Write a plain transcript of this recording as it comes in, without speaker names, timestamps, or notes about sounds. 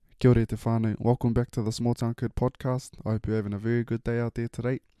Kia ora te whānau. Welcome back to the Small Town Kid podcast. I hope you're having a very good day out there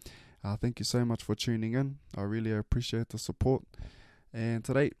today. Thank you so much for tuning in. I really appreciate the support. And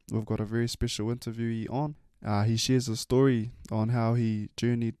today we've got a very special interviewee on. He shares a story on how he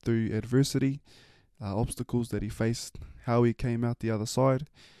journeyed through adversity, obstacles that he faced, how he came out the other side,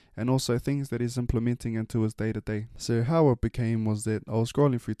 and also things that he's implementing into his day-to-day. So how it became was that I was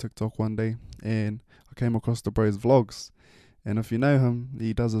scrolling through TikTok one day and I came across the bro's vlogs. And if you know him,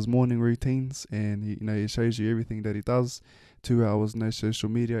 he does his morning routines and he shows you everything that he does. 2 hours, no social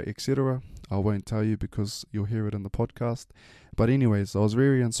media, etc. I won't tell you because you'll hear it in the podcast. But anyways, I was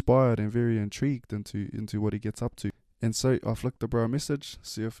very inspired and very intrigued into what he gets up to. And so I flicked the bro a message,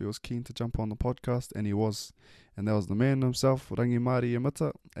 see if he was keen to jump on the podcast, and he was. And that was the man himself, Rangi Māori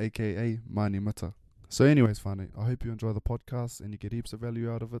Mita, aka Mani Mita. So anyways, whānau, I hope you enjoy the podcast and you get heaps of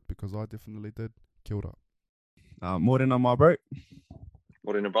value out of it because I definitely did. Kia ora. Morena, my bro.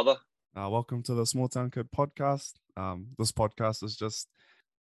 Morena, brother. Welcome to the Small Town Kid podcast. This podcast is just,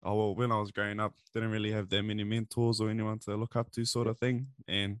 when I was growing up, didn't really have that many mentors or anyone to look up to sort of thing.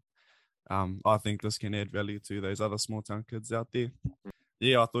 And I think this can add value to those other small town kids out there.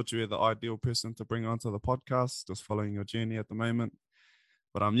 Yeah, I thought you were the ideal person to bring onto the podcast, just following your journey at the moment.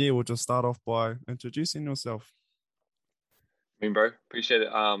 But we'll just start off by introducing yourself. Bro, appreciate it.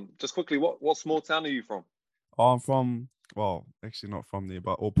 Just quickly, what small town are you from? I'm from, well, actually not from there,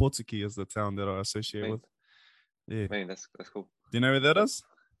 but Portuguese is the town that I associate with. Yeah. Man, that's cool. Do you know where that is?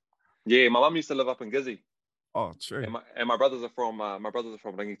 Yeah, my mum used to live up in Gizzy. Oh, true. And my brothers are from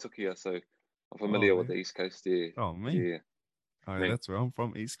Rangitukia, so I'm familiar with the East Coast. Yeah. Oh, me. Yeah. That's where I'm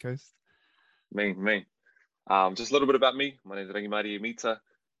from, East Coast. Me. Just a little bit about me. My name is Rangi Māori Mita.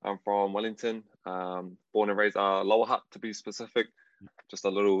 I'm from Wellington. Born and raised Lower Hutt, to be specific. Just a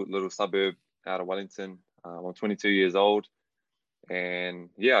little suburb out of Wellington. I'm 22 years old, and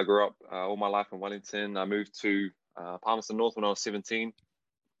I grew up all my life in Wellington. I moved to Palmerston North when I was 17.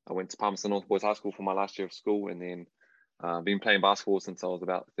 I went to Palmerston North Boys High School for my last year of school, and then been playing basketball since I was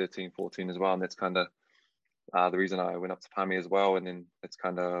about 13, 14 as well. And that's kind of the reason I went up to Palmy as well. And then that's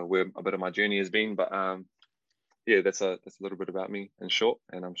kind of where a bit of my journey has been. But that's a little bit about me in short,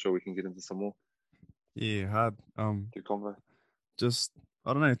 and I'm sure we can get into some more. Yeah, hard. Good convo. Just,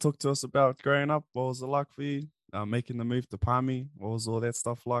 I don't know, talk to us about growing up. What was it like for you? Making the move to Palmy, what was all that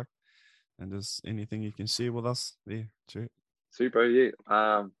stuff like? And just anything you can share with us. Yeah, true. Super, yeah.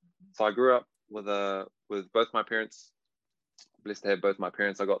 So I grew up with both my parents. Blessed to have both my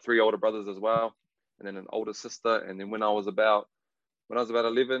parents. I got 3 older brothers as well, and then an older sister. And then when I was about 12,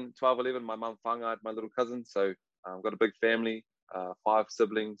 11, my mum whangaed my little cousin. So I've got a big family, 5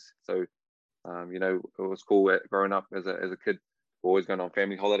 siblings. So it was cool growing up as a kid. Always going on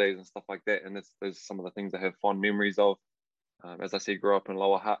family holidays and stuff like that. And those are some of the things I have fond memories of. As I said, grew up in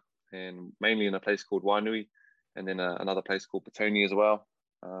Lower Hutt and mainly in a place called Wainui, and then another place called Petone as well.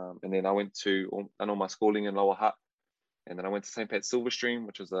 And then I went done all my schooling in Lower Hutt. And then I went to St. Pat's Silverstream,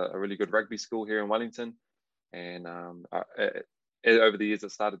 which was a really good rugby school here in Wellington. And over the years,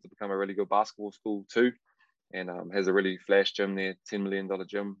 it started to become a really good basketball school too. And has a really flash gym there. $10 million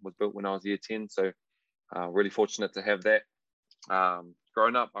gym was built when I was year 10. So really fortunate to have that.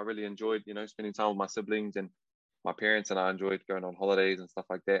 Growing up, I really enjoyed, spending time with my siblings and my parents, and I enjoyed going on holidays and stuff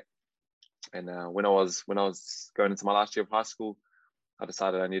like that. And when I was going into my last year of high school, I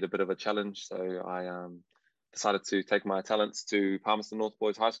decided I need a bit of a challenge. So I decided to take my talents to Palmerston North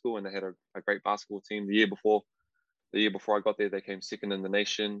Boys High School, and they had a great basketball team. The year before I got there, they came second in the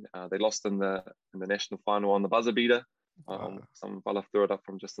nation. They lost in the national final on the buzzer beater. Some fella threw it up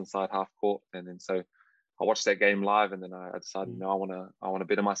from just inside half court, and then so I watched that game live, and then I decided, I want to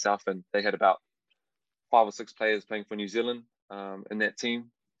better myself. And they had about 5 or 6 players playing for New Zealand in that team.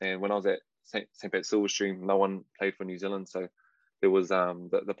 And when I was at St. Pat's Silverstream, no one played for New Zealand. So there was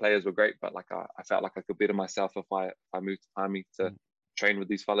the players were great, but I felt like I could better myself if I moved to Palmy to train with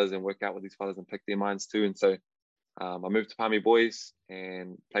these fellas and work out with these fellas and pick their minds too. And so I moved to Palmy Boys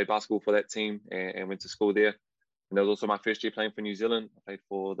and played basketball for that team and went to school there. And that was also my first year playing for New Zealand. I played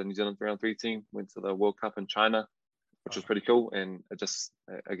for the New Zealand 3-on-3 team, went to the World Cup in China, which was pretty cool. And I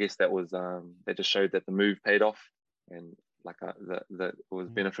guess that was, that just showed that the move paid off, and that it was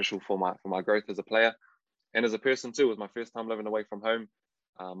beneficial for my growth as a player and as a person too. It was my first time living away from home.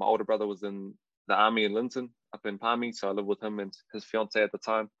 My older brother was in the army in Linton up in Palmy. So I lived with him and his fiance at the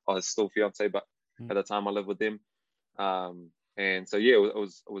time, or his still fiance, but at the time I lived with them. And so, it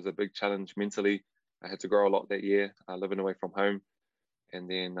was a big challenge mentally. I had to grow a lot that year, living away from home. And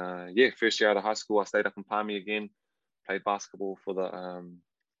then, first year out of high school, I stayed up in Palmy again, played basketball for the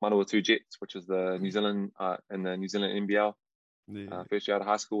Manawatu Jets, which is the New Zealand in the New Zealand NBL. Yeah. First year out of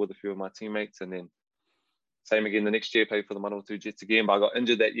high school with a few of my teammates, and then same again the next year. Played for the Manawatu Jets again, but I got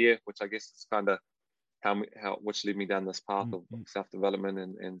injured that year, which I guess is kind of which led me down this path of Mm-hmm. self development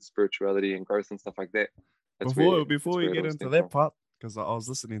and spirituality and growth and stuff like that. Before That's we where it get all into stems that from. part, because I was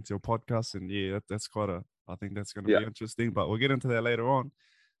listening to your podcast, and yeah, that's quite a. I think that's going to Yeah, be interesting, but we'll get into that later on.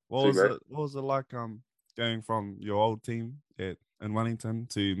 sweet bro. What was it like going from your old team in Wellington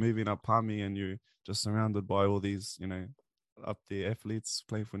to moving up Palmy, and you just surrounded by all these up there athletes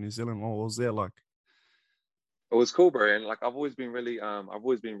playing for New Zealand? What was that like? It was cool, bro. And like I've always been really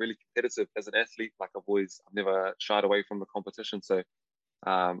competitive as an athlete. Like I've never shied away from the competition. So it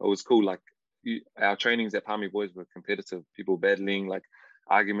was cool. Like our trainings at Palmy Boys were competitive. People battling, like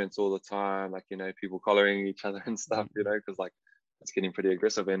arguments all the time, like people collaring each other and stuff. Mm-hmm. Because like it's getting pretty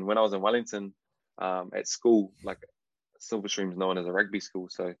aggressive. And when I was in Wellington, at school, like Silverstream's known as a rugby school,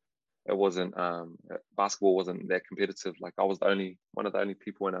 so it wasn't basketball wasn't that competitive. Like I was one of the only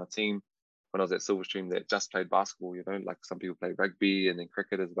people in our team when I was at Silverstream that just played basketball. Like some people play rugby and then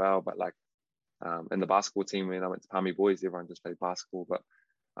cricket as well, but like in the basketball team when I went to Palmy Boys, everyone just played basketball. But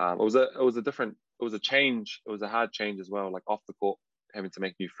it was a change. It was a hard change as well, like off the court, having to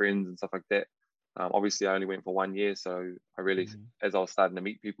make new friends and stuff like that. Obviously, I only went for 1 year, so I really, as I was starting to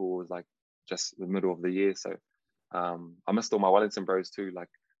meet people, it was like just the middle of the year. So I missed all my Wellington bros too. Like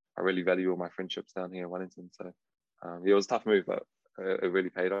I really value all my friendships down here in Wellington. So yeah, it was a tough move, but it really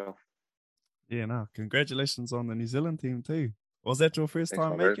paid off. Yeah, no, congratulations on the New Zealand team too. Was that your first Thanks,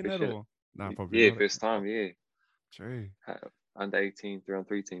 time my bro. making it, Appreciate or no? it. Probably Yeah, not. first time. Yeah, True. under 18,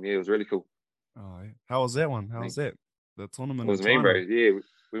 3-on-3 team. Yeah, it was really cool. Oh, yeah. How was that one? How was Mean, that? The tournament it in was mean, bro. China. Yeah,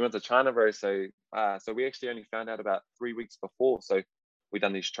 we went to China, bro. So we actually only found out about 3 weeks before. So we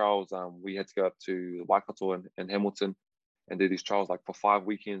done these trials. We had to go up to Waikato and Hamilton and do these trials like for 5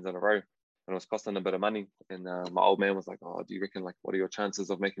 weekends in a row. And it was costing a bit of money. And my old man was like, "Oh, do you reckon like what are your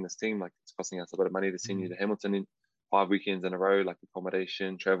chances of making this team? Like it's costing us a bit of money to send you Mm. to Hamilton in 5 weekends in a row, like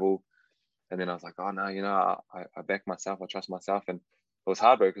accommodation, travel." And then I was like, "Oh no, I back myself. I trust myself." And it was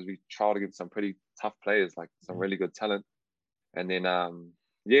hard, bro, because we tried against some pretty tough players, like some Mm. really good talent. And then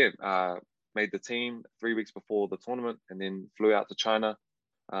yeah, made the team 3 weeks before the tournament, and then flew out to China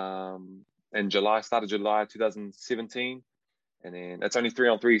in July, started July 2017. And then it's only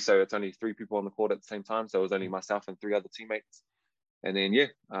 3-on-3, so it's only three people on the court at the same time. So it was only myself and three other teammates. And then yeah,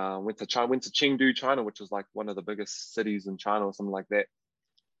 went to China, went to Chengdu, China, which was like one of the biggest cities in China or something like that.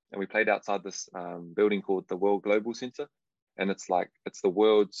 And we played outside this building called the World Global Center, and it's the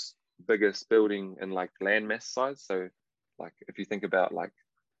world's biggest building in like landmass size. So like if you think about like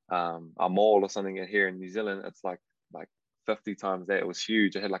a mall or something here in New Zealand, it's like 50 times that. It was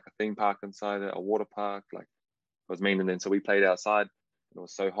huge. It had like a theme park inside it, a water park, like it was mean. And then so we played outside, and it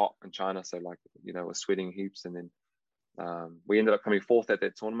was so hot in China, so like it was sweating heaps. And then we ended up coming fourth at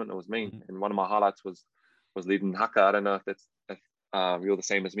that tournament. It was mean, Mm. and one of my highlights was leading haka. I don't know if you're the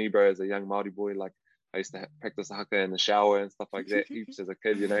same as me, bro. As a young Maori boy, like I used to practice the haka in the shower and stuff like that heaps as a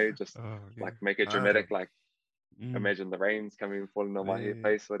kid. Just Oh, like okay. make it Ah, dramatic, like mm. imagine the rains coming falling on my head, Yeah.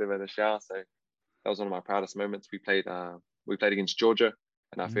 face, whatever in the shower. So that was one of my proudest moments. We played against Georgia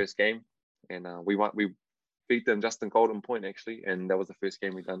in our Mm. first game, and we won. We beat them just in Golden Point actually, and that was the first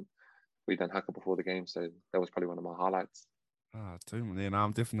game we done haka before the game. So that was probably one of my highlights. Ah, too, man. Yeah, no,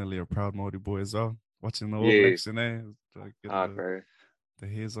 I'm definitely a proud Māori boy as well. Watching the All Yeah, Blacks, like getting hard, bro. the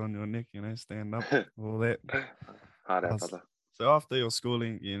hairs on your neck, stand up, all that. Hard out, Us. brother. So after your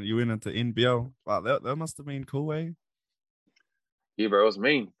schooling, you went into NBL. Wow, that must have been cool, eh? Yeah, bro, it was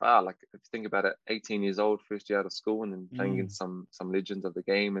mean. Wow, like if you think about it, 18 years old, first year out of school, and then playing Mm. against some legends of the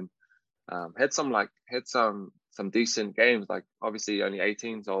game, and had some decent games. Like obviously only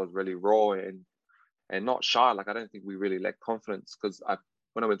 18, so I was really raw and not shy. Like I don't think we really lacked confidence because I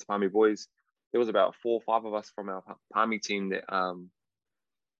when I went to Palmy Boys, there was about 4 or 5 of us from our Palmy team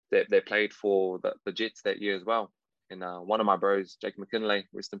that played for the Jets that year as well. And one of my bros, Jake McKinley,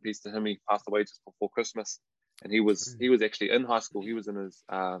 rest in peace to him, he passed away just before Christmas. And he was True. he was actually in high school. He was in his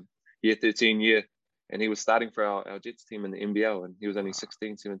year 13 year, and he was starting for our Jets team in the NBL, and he was only Wow.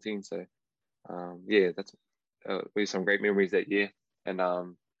 16, 17. So yeah, that's we had some great memories that year. And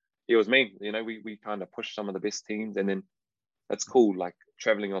it was mean. We kind of pushed some of the best teams, and then that's cool. Like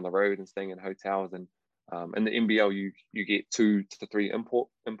traveling on the road and staying in hotels, and in the NBL you get 2 to 3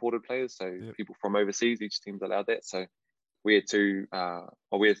 imported players, so Yep. people from overseas. Each team's allowed that. So we had 3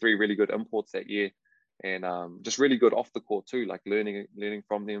 really good imports that year, and just really good off the court too. Like learning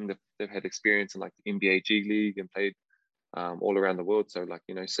from them. They've had experience in like the NBA G League and played all around the world. So like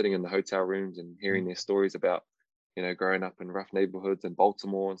sitting in the hotel rooms and hearing Mm. their stories about growing up in rough neighborhoods in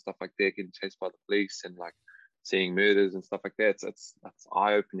Baltimore and stuff like that, getting chased by the police, and like seeing murders and stuff like that. It's that's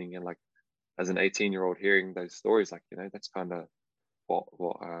eye opening, and like as an 18-year-old hearing those stories, like that's kind of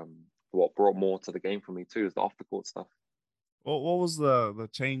what brought more to the game for me too, is the off the court stuff. What was the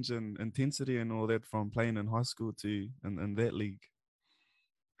change in intensity and all that from playing in high school to in that league?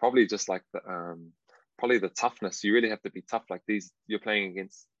 Probably just like probably the toughness. You really have to be tough. Like you're playing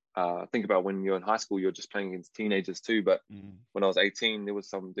against. Think about when you're in high school, you're just playing against teenagers too. But when I was 18, there was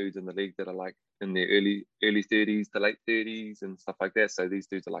some dudes in the league that are like in their early 30s to late 30s and stuff like that. So these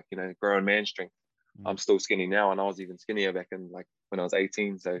dudes are like grown man strength. I'm still skinny now, and I was even skinnier back in like when I was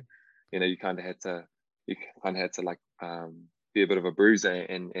 18. So you kind of had to like be a bit of a bruiser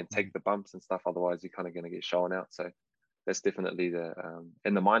and take the bumps and stuff. Otherwise, you're kind of going to get shown out. So that's definitely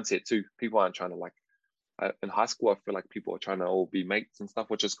and the mindset too. People aren't trying to like in high school. I feel like people are trying to all be mates and stuff,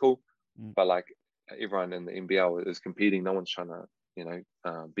 which is cool. But like everyone in the NBL is competing. No one's trying to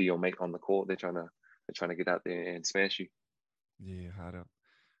be your mate on the court. They're trying to get out there and smash you. Yeah, hard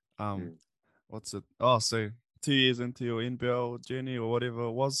out. What's it? Oh, so 2 years into your NBL journey or whatever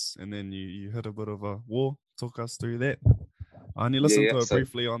it was, and then you hit a bit of a war. Talk us through that. I only listened to it So,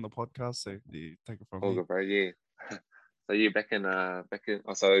 briefly on the podcast, so you take it from here. here. Good, bro. Yeah. So yeah, back in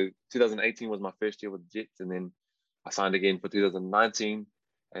so 2018 was my first year with the Jets, and then I signed again for 2019,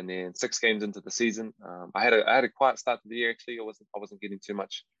 and then 6 games into the season, I had a quiet start to the year. Actually, I wasn't getting too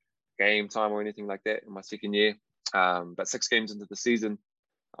much game time or anything like that in my second year. But 6 games into the season,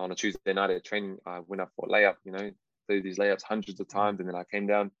 on a Tuesday night at training, I went up for a layup. Threw these layups hundreds of times, and then I came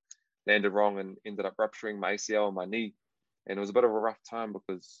down, landed wrong, and ended up rupturing my ACL and my knee. And it was a bit of a rough time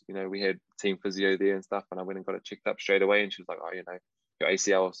because, we had team physio there and stuff. And I went and got it checked up straight away. And she was like, oh, your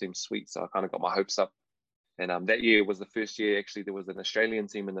ACL seems sweet. So I kind of got my hopes up. And that year was the first year, actually, there was an Australian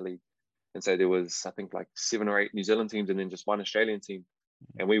team in the league. And so there was, I think, like 7 or 8 New Zealand teams and then just one Australian team.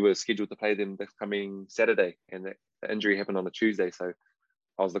 And we were scheduled to play them this coming Saturday. And the injury happened on a Tuesday. So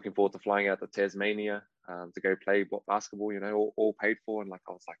I was looking forward to flying out to Tasmania to go play basketball, all paid for. And like,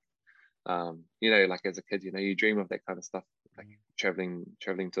 I was like, like as a kid, you dream of that kind of stuff, like traveling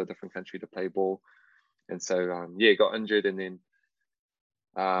to a different country to play ball. And so, got injured, and then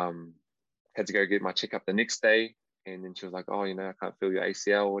had to go get my checkup the next day. And then she was like, oh, I can't feel your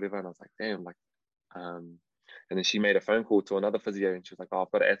ACL or whatever. And I was like, damn, like, and then she made a phone call to another physio, and she was like, oh,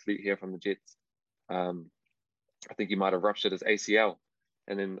 I've got an athlete here from the Jets. I think he might have ruptured his ACL.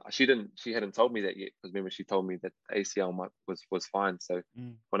 And then she hadn't told me that yet, because remember, she told me that ACL was fine. So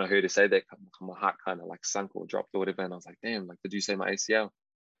when I heard her say that, my heart kind of like sunk or dropped or whatever. And I was like, damn, like, did you say my ACL?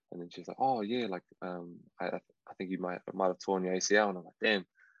 And then she was like, oh yeah, like, I think you might have torn your ACL. And I'm like, damn,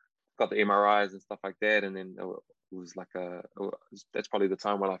 got the MRIs and stuff like that. And then it was like that's probably the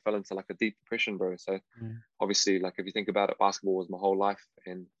time when I fell into like a deep depression, bro. So obviously, like, if you think about it, basketball was my whole life.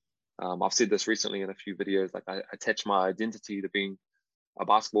 And I've said this recently in a few videos, like I attach my identity to being a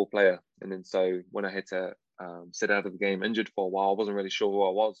basketball player. And then so when I had to sit out of the game injured for a while, I wasn't really sure who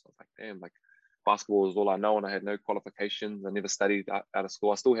I was. I was like, damn, like, basketball is all I know, and I had no qualifications. I never studied out of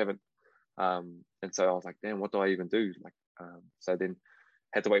school. I still haven't. And so I was like, damn, what do I even do? Like, so then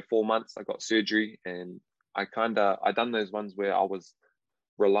had to wait 4 months. I got surgery, and I done those ones where I was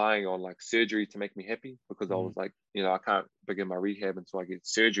relying on like surgery to make me happy, because I was like, I can't begin my rehab until I get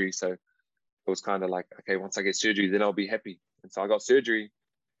surgery. So it was kind of like, okay, once I get surgery, then I'll be happy. And so I got surgery,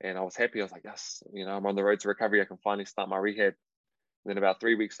 and I was happy. I was like, yes, I'm on the road to recovery. I can finally start my rehab. And then about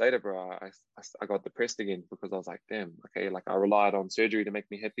 3 weeks later, bro, I got depressed again, because I was like, damn, okay, like, I relied on surgery to make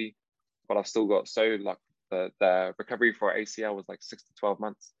me happy, but I've still got like the recovery for ACL was like 6 to 12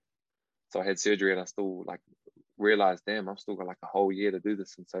 months. So I had surgery, and I still like realized, damn, I've still got like a whole year to do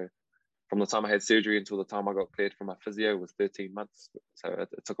this. And so from the time I had surgery until the time I got cleared for my physio was 13 months. So it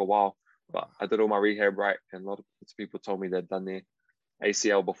took a while, but I did all my rehab right. And a lot of people told me they'd done their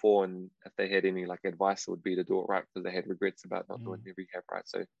ACL before, and if they had any like advice, it would be to do it right, because they had regrets about not doing their rehab right.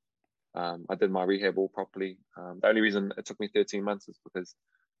 So I did my rehab all properly. The only reason it took me 13 months is because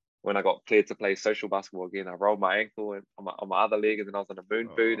when I got cleared to play social basketball again, I rolled my ankle and on my other leg, and then I was on a moon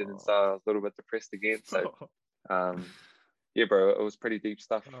boot, and then so I was a little bit depressed again. So yeah, bro, it was pretty deep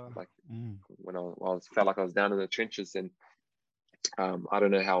stuff. Like when I felt like I was down in the trenches, and I don't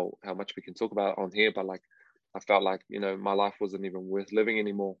know how much we can talk about on here, but like, I felt like, my life wasn't even worth living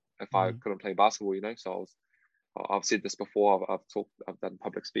anymore if I couldn't play basketball, So I've said this before. I've done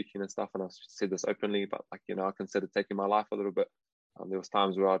public speaking and stuff, and I've said this openly, but like, I considered taking my life a little bit. There was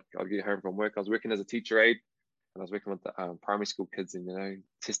times where I'd get home from work. I was working as a teacher aide, and I was working with the primary school kids, and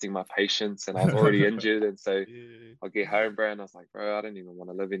testing my patience, and I was already injured, and so I'll get home, bro, and I was like, bro, I don't even want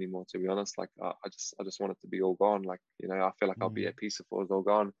to live anymore, to be honest. Like, I just want it to be all gone. Like, I feel like I'll be at peace if it was all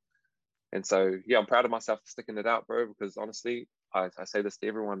gone. And so, yeah, I'm proud of myself for sticking it out, bro, because honestly, I say this to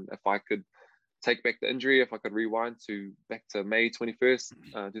everyone. If I could take back the injury, if I could rewind to back to May 21st,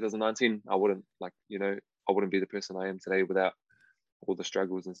 2019, I wouldn't I wouldn't be the person I am today without all the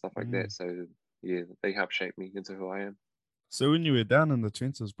struggles and stuff like that. So yeah, they helped shape me into who I am. So when you were down in the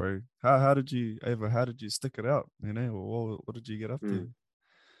trenches, bro, how did you stick it out? You know, what did you get up to? Mm.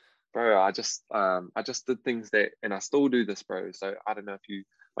 Bro, I just did things that, and I still do this, bro. So I don't know if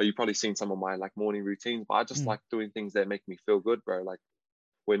you've probably seen some of my like morning routines, but I just Mm, like doing things that make me feel good, bro. Like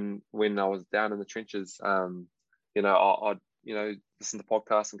when I was down in the trenches, I'd listen to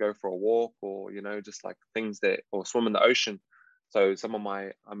podcasts and go for a walk, or just like things that, or swim in the ocean. So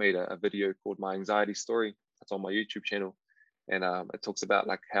I made a video called My Anxiety Story. That's on my YouTube channel, and it talks about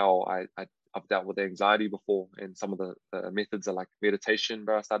like how I've dealt with anxiety before, and some of the methods are like meditation,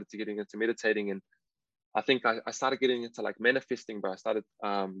 bro. I started to getting into meditating, and I think I started getting into like manifesting, bro. I started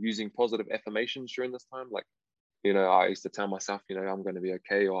using positive affirmations during this time, like I used to tell myself, I'm going to be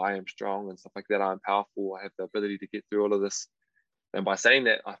okay, or I am strong and stuff like that. I'm powerful. I have the ability to get through all of this. And by saying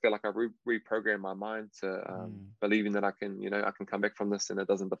that, I feel like I reprogrammed my mind to mm, believing that I can come back from this and it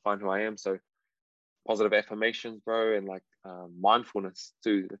doesn't define who I am. So positive affirmations, bro, and like mindfulness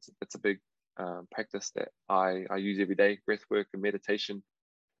too. It's a big practice that I use every day. Breath work and meditation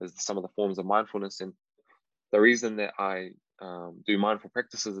is some of the forms of mindfulness. And the reason that I do mindful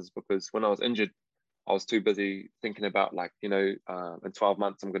practices is because when I was injured, I was too busy thinking about like, in 12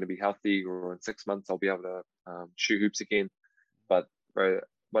 months I'm going to be healthy, or in 6 months I'll be able to shoot hoops again. But bro,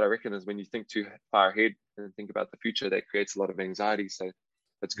 what I reckon is when you think too far ahead and think about the future, that creates a lot of anxiety. So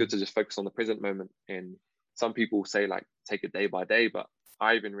it's good mm, to just focus on the present moment. And some people say like take it day by day, but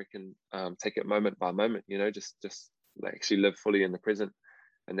I even reckon take it moment by moment. Just like actually live fully in the present,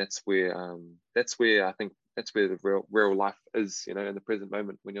 and that's where I think that's where the real life is. In the present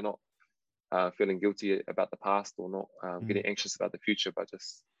moment, when you're not feeling guilty about the past, or not mm. getting anxious about the future, but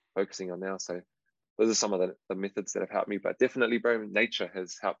just focusing on now. So those are some of the methods that have helped me. But definitely, bro, nature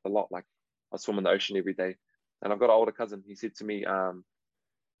has helped a lot. Like I swim in the ocean every day, and I've got an older cousin. He said to me,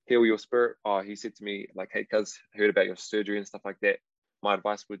 "Heal your spirit." Or he said to me, like, "Hey, cuz, I heard about your surgery and stuff like that. My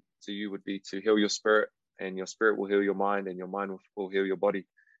advice to you would be to heal your spirit, and your spirit will heal your mind, and your mind will heal your body."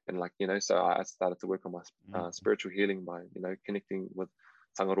 And like so I started to work on my Mm. spiritual healing by connecting with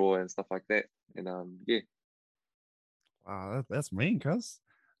Tangaroa and stuff like that. And yeah, Wow, that's mean, cuz.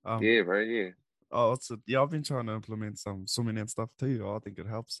 Um, yeah, bro, yeah, oh, yeah, I've been trying to implement some swimming and stuff too. I think it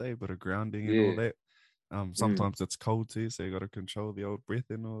helps, say, but of grounding and all yeah. that. Mm. Sometimes it's cold too, so you got to control the old breath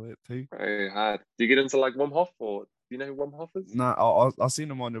and all that too. Very hard. Do you get into like Wim Hof, or do you know who Wim Hof is? Nah, I seen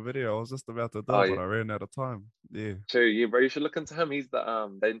him on the video. I was just about to do Oh it, but yeah, I ran out of time. Yeah. true. Yeah, bro, you should look into him. He's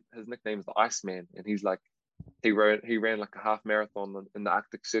the his nickname is the Iceman, and he's like he ran like a half marathon in the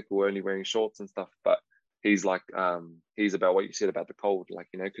Arctic Circle, only wearing shorts and stuff. But he's like he's about what you said about the cold, like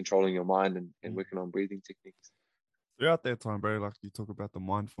controlling your mind and Mm. working on breathing techniques. Throughout that time, bro, like you talk about the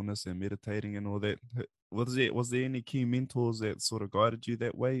mindfulness and meditating and all that. Was there any key mentors that sort of guided you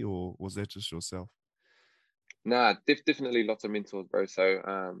that way, or was that just yourself? Nah, definitely lots of mentors, bro. So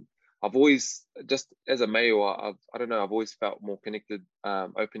I've always, just as a male, I don't know, I've always felt more connected,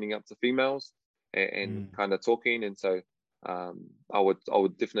 opening up to females and Mm, kind of talking. And so I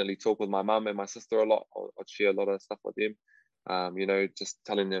would definitely talk with my mum and my sister a lot. I'd share a lot of stuff with them, just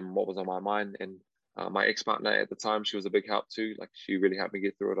telling them what was on my mind. And my ex-partner at the time, she was a big help too. Like she really helped me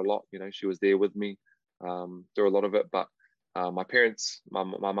get through it a lot. She was there with me through a lot of it. But my parents, my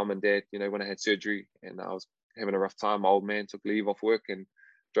mum and dad, when I had surgery and I was having a rough time, my old man took leave off work and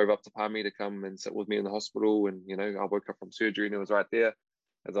drove up to Palmy to come and sit with me in the hospital. And I woke up from surgery and it was right there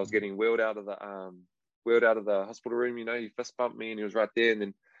as I was mm, getting wheeled out of the hospital room. He fist bumped me and he was right there. And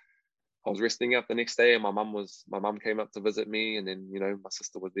then I was resting up the next day, and my mum came up to visit me, and then my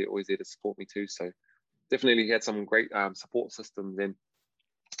sister was there, always there to support me too. So definitely had some great support systems. And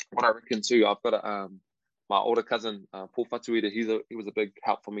what I reckon too, I've got my older cousin, Paul Fatuida. He was a big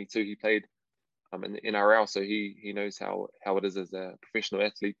help for me too. He played in the NRL, so he knows how it is as a professional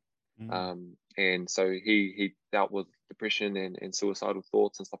athlete. mm, And so he dealt with depression and suicidal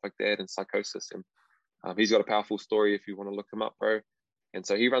thoughts and stuff like that, and psychosis. And he's got a powerful story if you want to look him up, bro. And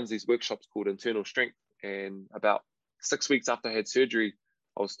so he runs these workshops called Internal Strength. And about 6 weeks after I had surgery,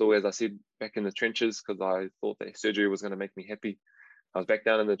 I was still, as I said, back in the trenches because I thought that surgery was going to make me happy. I was back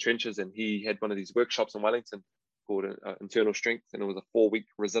down in the trenches, and he had one of these workshops in Wellington called Internal Strength, and it was a 4-week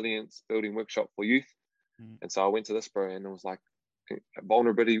resilience building workshop for youth. mm, And so I went to this, bro, and it was like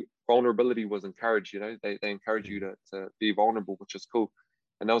vulnerability was encouraged. They encourage yeah. you to be vulnerable, which is cool.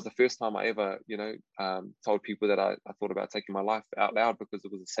 And that was the first time I ever, told people that I thought about taking my life out loud, because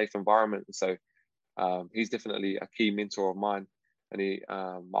it was a safe environment. And so he's definitely a key mentor of mine. And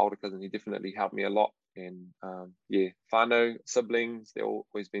my older cousin, he definitely helped me a lot. And whānau, siblings, they've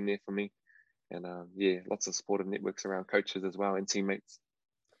always been there for me. And lots of supportive networks around coaches as well and teammates.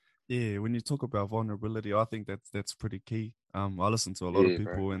 Yeah, when you talk about vulnerability, I think that's pretty key. I listen to a lot of Yeah,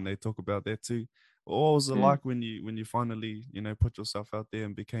 bro. people and they talk about that too. What was it like when you finally, put yourself out there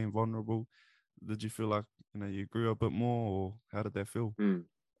and became vulnerable? Did you feel like, you grew a bit more, or how did that feel?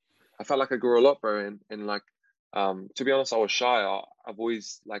 I felt like I grew a lot, bro. And like, to be honest, I was shy. I've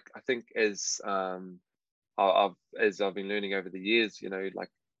always, like, I think as I've been learning over the years,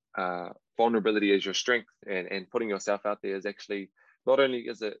 vulnerability is your strength, and putting yourself out there is actually, not only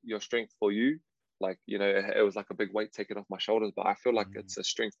is it your strength for you, like, it was like a big weight taken off my shoulders, but I feel like it's a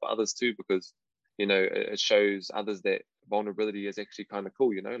strength for others too, because, it shows others that vulnerability is actually kind of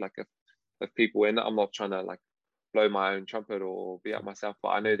cool, like if people, and I'm not trying to like blow my own trumpet or be out myself, but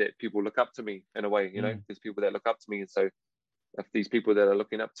I know that people look up to me in a way, there's people that look up to me. And so if these people that are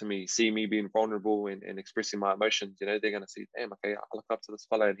looking up to me see me being vulnerable and expressing my emotions, they're going to see, damn, okay, I look up to this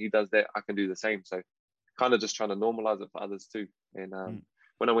fella and he does that, I can do the same. So kind of just trying to normalize it for others too. And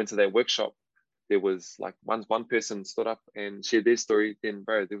when I went to that workshop, there was like once one person stood up and shared their story, then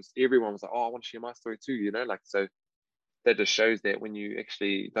bro, everyone was like, oh, I want to share my story too, like, so that just shows that when you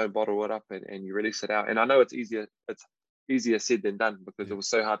actually don't bottle it up and you release it out. And I know it's easier said than done, because it was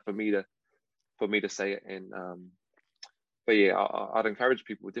so hard for me to say it. And but yeah, I'd encourage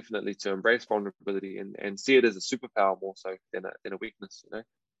people definitely to embrace vulnerability and see it as a superpower more so than a weakness.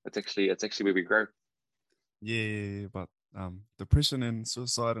 It's actually where we grow. Yeah, but depression and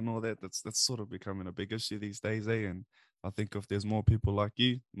suicide and all that's sort of becoming a big issue these days, eh? And I think if there's more people like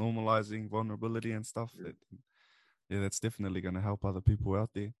you normalizing vulnerability and stuff, that's definitely going to help other people out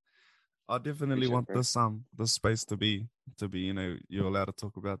there. I definitely Appreciate it, want bro. this space to be you're allowed to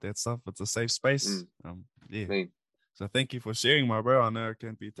talk about that stuff. It's a safe space. Mm, Yeah. mean, So thank you for sharing, my bro. I know it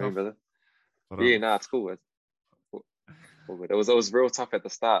can be tough, brother. but Yeah, nah, it's cool. All good. It was real tough at the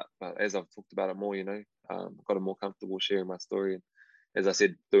start, but as I've talked about it more, got more comfortable sharing my story. And as I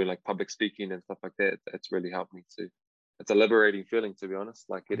said, doing like public speaking and stuff like that, it's really helped me too. It's a liberating feeling, to be honest,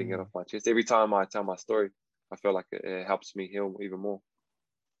 like getting it off my chest. Every time I tell my story, I feel like it helps me heal even more.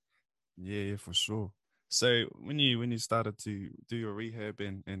 yeah, for sure. So when you started to do your rehab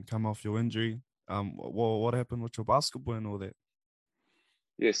and come off your injury, what happened with your basketball and all that?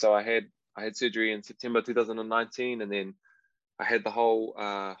 Yeah, so I had surgery in September 2019, and then I had the whole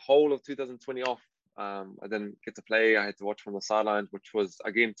of 2020 off. I didn't get to play. I had to watch from the sidelines, which was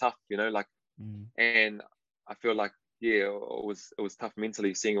again tough, like, and I feel like, yeah, it was tough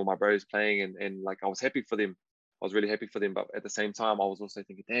mentally seeing all my bros playing, and like I was happy for them. I was really happy for them, but at the same time, I was also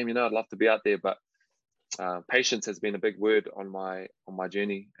thinking, damn, I'd love to be out there, but patience has been a big word on my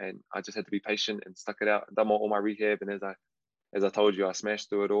journey, and I just had to be patient and stuck it out, done all my rehab, and as I told you, I smashed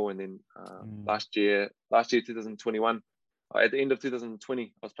through it all. And then last year, 2021, at the end of 2020,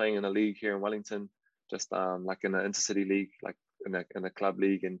 I was playing in a league here in Wellington, just like in an intercity league, like in a club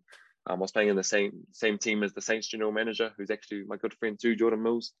league, and I was playing in the same team as the Saints general manager, who's actually my good friend too, Jordan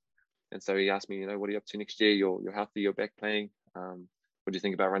Mills. And so he asked me, what are you up to next year? You're healthy, you're back playing. What do you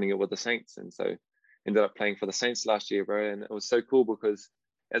think about running it with the Saints? And so ended up playing for the Saints last year, bro. And it was so cool because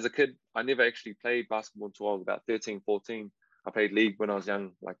as a kid, I never actually played basketball until I was about 13, 14. I played league when I was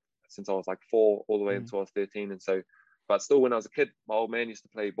young, like since I was like 4 all the way until I was 13. And so, but still when I was a kid, my old man used to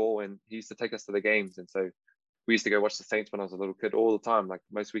play ball and he used to take us to the games. And so we used to go watch the Saints when I was a little kid all the time. Like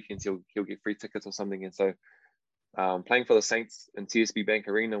most weekends, he'll get free tickets or something. And so playing for the Saints in TSB Bank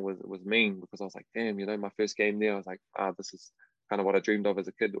Arena was mean because I was like, damn, my first game there, I was like, this is kind of what I dreamed of as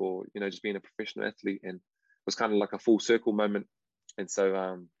a kid, or just being a professional athlete, and it was kind of like a full circle moment. And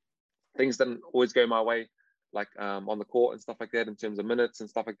so things didn't always go my way, like on the court and stuff like that, in terms of minutes and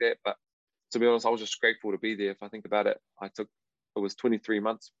stuff like that. But to be honest, I was just grateful to be there. If I think about it, it was 23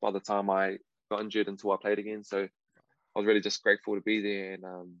 months by the time I got injured until I played again. So I was really just grateful to be there, and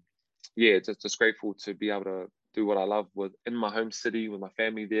yeah, just grateful to be able to do what I love in my home city with my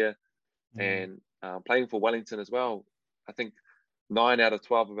family there, and playing for Wellington as well. I think 9 out of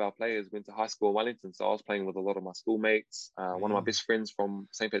 12 of our players went to high school in Wellington, so I was playing with a lot of my schoolmates. One of my best friends from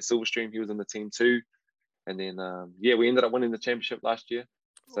St. Pat Silverstream, he was in the team too, and then yeah, we ended up winning the championship last year.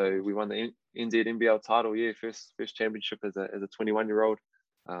 So we won the NZNBL title, yeah, first championship as a 21-year-old.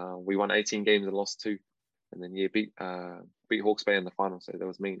 We won 18 games and lost 2, and then yeah, beat Hawke's Bay in the final. So that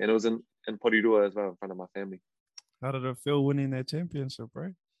was mean, and it was in Porirua as well, in front of my family. How did it feel winning that championship,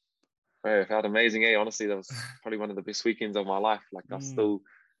 bro? Bro, it felt amazing, eh? Honestly, that was probably one of the best weekends of my life. Like I Mm, still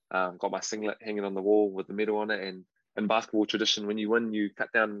got my singlet hanging on the wall with the medal on it. And in basketball tradition, when you win, you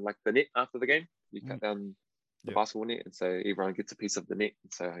cut down like the net after the game. You mm, cut down the yep. basketball net, and so everyone gets a piece of the net.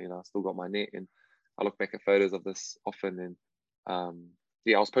 And so I still got my net, and I look back at photos of this often. And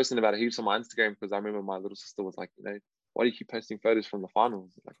yeah, I was posting about it heaps on my Instagram because I remember my little sister was like, why do you keep posting photos from the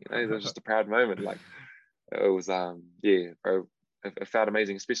finals? Like, it was just a proud moment. Like it was yeah, bro, it felt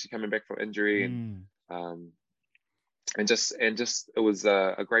amazing, especially coming back from injury Mm, um and just it was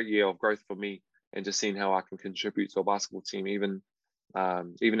a great year of growth for me, and just seeing how I can contribute to a basketball team, even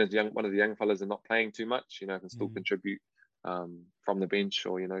as one of the young fellas are not playing too much, I can still mm. contribute from the bench,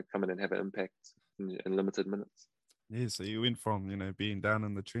 or come in and have an impact in limited minutes. Yeah, so you went from, being down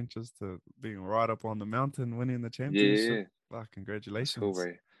in the trenches to being right up on the mountain, winning the championship. Yeah, Wow, that's cool, congratulations.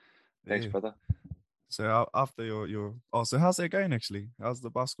 bro. Thanks, Yeah. brother. So after so how's that going actually? How's the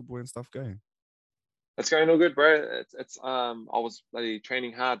basketball and stuff going? It's going all good, bro. It's I was bloody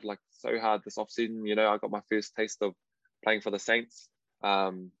training hard, like so hard this off season. I got my first taste of playing for the Saints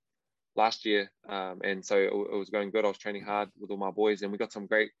um last year. And so it was going good. I was training hard with all my boys, and we got some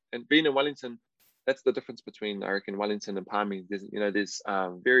great. And being in Wellington, that's the difference between, I reckon, Wellington and Palmy. There's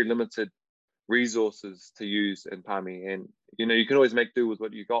very limited resources to use in Palmy, and you can always make do with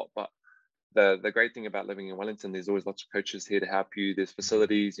what you got. But the great thing about living in Wellington, there's always lots of coaches here to help you. There's Mm.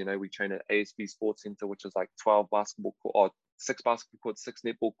 facilities. We train at ASB Sports Center, which is like 12 basketball court, or six basketball courts, six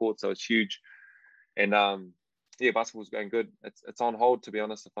netball courts, so it's huge. And yeah, basketball's going good. It's on hold, to be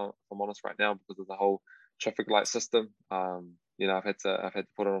honest, if I'm honest right now, because of the whole traffic light system. I've had to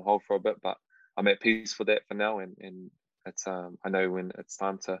put it on hold for a bit, but I'm at peace for that for now, and it's I know when it's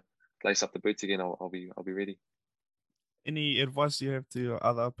time to lace up the boots again, I'll be ready. Any advice you have to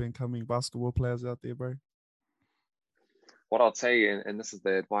other up and coming basketball players out there, bro? What I'd say, and this is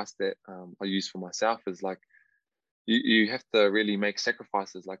the advice that I use for myself, is like you have to really make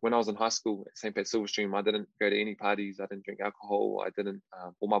sacrifices. Like when I was in high school at St. Pat Silverstream, I didn't go to any parties. I didn't drink alcohol. I didn't.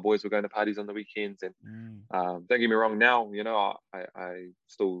 All my boys were going to parties on the weekends. And Mm, don't get me wrong. Now, I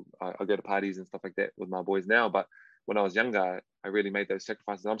still I go to parties and stuff like that with my boys now. But when I was younger, I really made those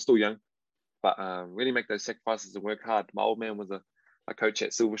sacrifices. I'm still young, but really make those sacrifices and work hard. My old man was a coach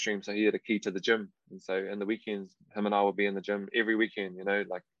at Silverstream, so he had a key to the gym. And so in the weekends, him and I would be in the gym every weekend,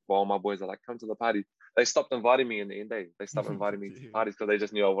 like while my boys are like, come to the party. They stopped inviting me in the end. They stopped inviting me to yeah. parties because they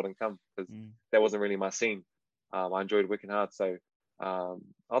just knew I wouldn't come, because Mm, that wasn't really my scene. I enjoyed working hard. So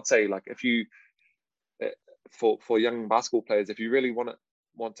I'd say, like, if you, uh, for young basketball players, if you really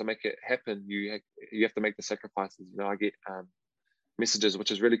want to make it happen, you have to make the sacrifices. I get messages,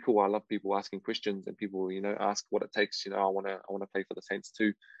 which is really cool. I love people asking questions, and people, ask what it takes. I want to play for the Saints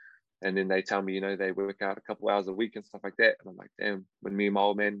too. And then they tell me, they work out a couple hours a week and stuff like that. And I'm like, damn, when me and my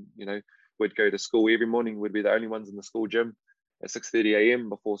old man, would go to school every morning, we'd be the only ones in the school gym at 6:30 a.m.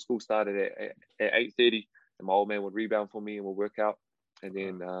 before school started at 8:30. And my old man would rebound for me and we'll work out. And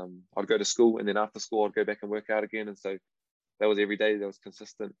right. then I'd go to school, and then after school I'd go back and work out again. And so that was every day. That was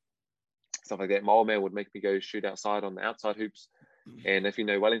consistent, stuff like that. My old man would make me go shoot outside on the outside hoops, and if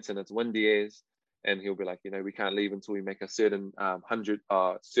Wellington, it's windy as, and he'll be like, we can't leave until we make a certain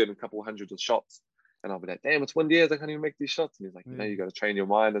certain couple hundreds of shots. And I'll be like, damn, it's windy as, I can't even make these shots. And he's like, Yeah. you got to train your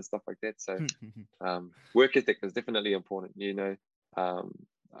mind and stuff like that. So work ethic is definitely important. Um,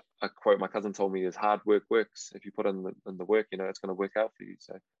 a quote my cousin told me is, hard work works. If you put in the work, it's going to work out for you.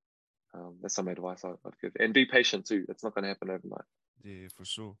 So that's some advice I'd give. And be patient too. It's not going to happen overnight. Yeah, for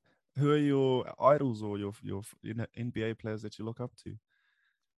sure. Who are your idols or your NBA players that you look up to?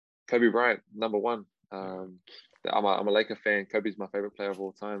 Kobe Bryant, number one. Kobe. I'm a Laker fan. Kobe's my favorite player of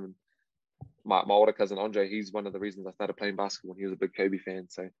all time. And my older cousin Andre, he's one of the reasons I started playing basketball. He was a big Kobe fan.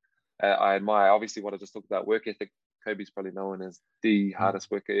 So I admire, obviously, what I just talked about, work ethic. Kobe's probably known as the Mm.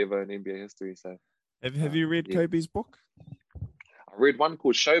 hardest worker ever in NBA history. So Have you read yeah, Kobe's book? I read one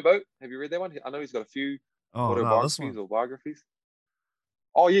called Showboat. Have you read that one? I know he's got a few Oh no, this autobiographies one. or biographies.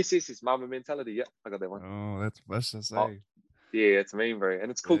 Oh yes, yes, yes, Mamba Mentality. Yeah, I got that one. Oh, that's just Oh say. yeah, it's mean, bro, and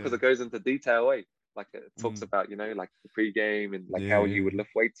it's cool because Yeah. it goes into detail. Like it talks Mm. about like the pre-game and like Yeah, how he yeah. would lift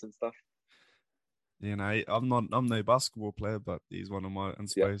weights and stuff. I'm no basketball player, but he's one of my Yeah,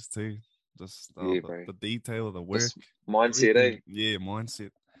 inspires too. Just yeah, bro. the detail, the work, Just mindset, everything. eh? Yeah,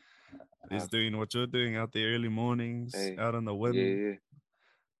 mindset. Uh, He's doing what you're doing out there early mornings, hey, out in the yeah, wind. yeah.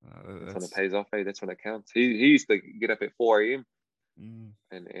 That's when it That's pays off, eh? That's when it counts. He used to get up at 4 a.m. mm.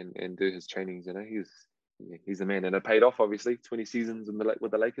 and do his trainings. He's the man, and it paid off. Obviously, 20 seasons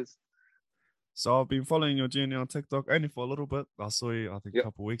with the Lakers. So I've been following your journey on TikTok only for a little bit. I saw you, I think, a Yep.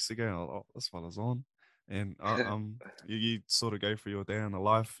 couple of weeks ago. Oh, this fella's on. And you sort of go through your day in the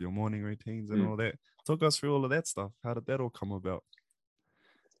life, your morning routines, and Mm. all that. Talk us through all of that stuff. How did that all come about?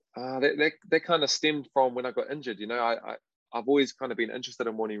 That kind of stemmed from when I got injured. You know, I've always kind of been interested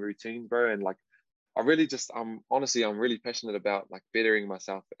in morning routines, bro, and like I really just I'm really passionate about like bettering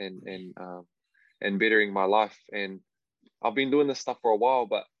myself and bettering my life. And I've been doing this stuff for a while,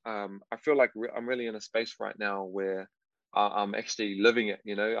 but I feel like I'm really in a space right now where I'm actually living it.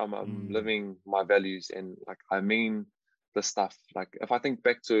 You know, I'm Mm, living my values, and like I mean the stuff. Like if I think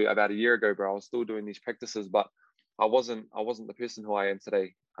back to about a year ago, bro, I was still doing these practices, but I wasn't the person who I am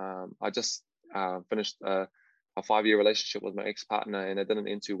today. I just finished a 5-year relationship with my ex partner, and it didn't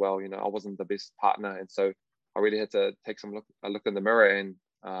end too well. You know, I wasn't the best partner, and so I really had to take a look in the mirror. And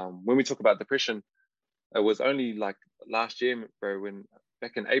when we talk about depression, it was only like last year, bro, when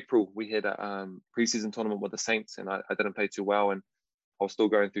back in April we had a preseason tournament with the Saints, and I didn't play too well, and I was still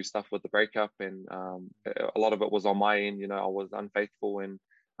going through stuff with the breakup, and a lot of it was on my end. You know, I was unfaithful, and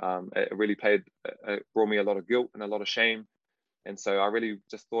it really it brought me a lot of guilt and a lot of shame. And so I really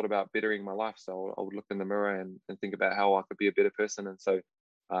just thought about bettering my life. So I would look in the mirror and think about how I could be a better person. And so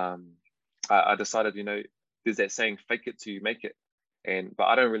um, I decided, you know, there's that saying, fake it till you make it. But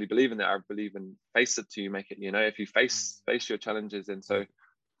I don't really believe in that. I believe in face it till you make it. You know, if you face your challenges. And yeah. so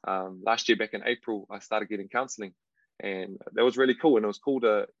last year, back in April, I started getting counseling, and that was really cool. And it was cool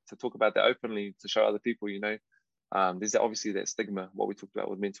to talk about that openly, to show other people, you know, there's obviously that stigma, what we talked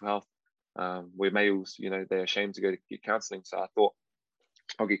about with mental health, where males, you know, they're ashamed to go to get counseling. So I thought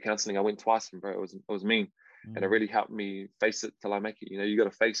I'll get counseling. I went twice, and bro, it was mean, and it Mm, really helped me face it till I make it. You know, you got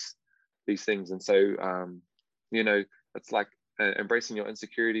to face these things, and so you know, it's like embracing your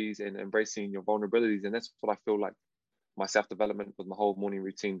insecurities and embracing your vulnerabilities, and that's what I feel like my self development with my whole morning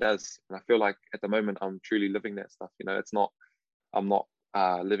routine does. And I feel like at the moment I'm truly living that stuff. You know, it's not I'm not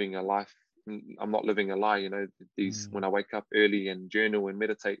living a life. I'm not living a lie. You know, these mm, when I wake up early and journal and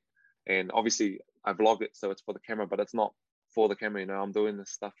meditate, and obviously I vlog it, so it's for the camera, but it's not for the camera. You know, I'm doing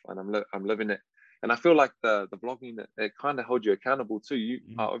this stuff and I'm living it. And I feel like the vlogging, it kind of holds you accountable too. You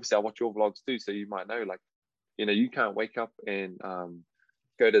mm, obviously I watch your vlogs too, so you might know, like, you know, you can't wake up and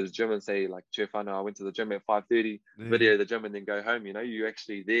go to the gym and say like, Chef, I know I went to the gym at 5:30, yeah. video the gym and then go home. You know, you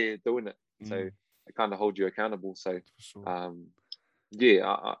actually there doing it, so Mm, it kind of holds you accountable. So for sure. um,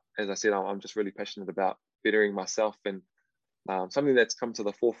 yeah, as I said, I'm just really passionate about bettering myself, and something that's come to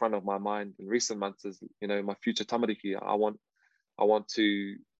the forefront of my mind in recent months is, you know, my future tamariki. I want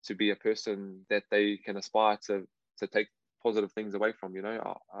to be a person that they can aspire to take positive things away from. You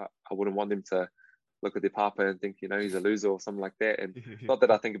know, I wouldn't want them to look at their papa and think, you know, he's a loser or something like that. And not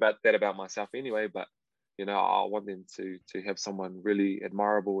that I think about that about myself anyway, but you know, I want them to have someone really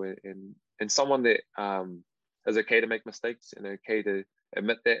admirable, and someone that is okay to make mistakes and okay to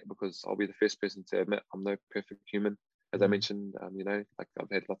admit that, because I'll be the first person to admit I'm no perfect human. As I Mm, mentioned, you know, like I've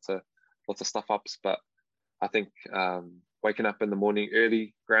had lots of stuff ups, but I think waking up in the morning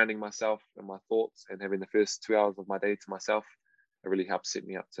early, grounding myself and my thoughts, and having the first 2 hours of my day to myself, it really helps set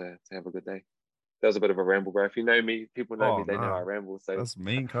me up to have a good day. That was a bit of a ramble, bro. If you know me, people know me, oh they know I no, ramble. So that's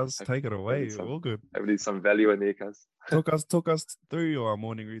mean, cuz. Take it hopefully away. some All good. hopefully some value in there, cuz. Talk us through your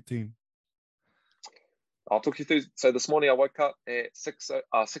morning routine. I'll talk you through. So this morning I woke up at 6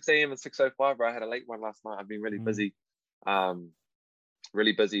 a.m. and 6:05. I had a late one last night. I've been really Mm, busy, um,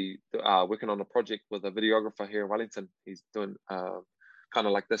 working on a project with a videographer here in Wellington. He's doing kind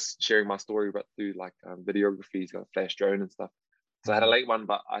of like this, sharing my story, but through like videography. He's got a flash drone and stuff. So I had a mm, late one,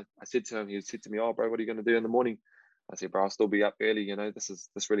 but I said to him, he said to me, "Oh, bro, what are you going to do in the morning?" I said, "Bro, I'll still be up early. You know,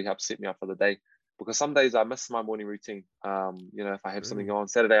 this really helps set me up for the day, because some days I miss my morning routine. You know, if I have something true. on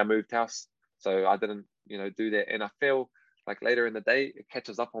Saturday, I moved house, so I didn't, you know, do that, and I feel like later in the day it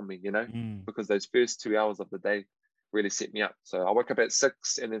catches up on me, you know, Mm, because those first 2 hours of the day really set me up. So I woke up at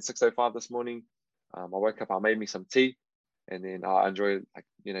 6, and then 6:05 this morning. I woke up, I made me some tea, and then I enjoy, like,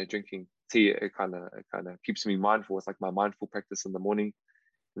 you know, drinking tea. It kind of keeps me mindful. It's like my mindful practice in the morning.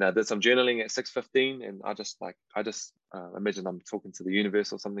 And I did some journaling at 6:15, and I just imagine I'm talking to the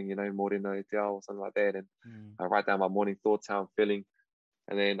universe or something, you know, Morena Etiao or something like that, and mm, I write down my morning thoughts, how I'm feeling.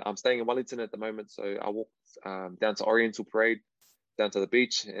 And then I'm staying in Wellington at the moment, so I walked down to Oriental Parade, down to the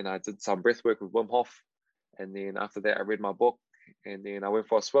beach, and I did some breath work with Wim Hof. And then after that, I read my book, and then I went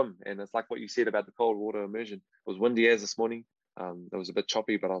for a swim. And it's like what you said about the cold water immersion. It was windy as this morning. It was a bit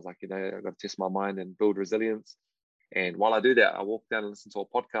choppy, but I was like, you know, I've got to test my mind and build resilience. And while I do that, I walk down and listen to a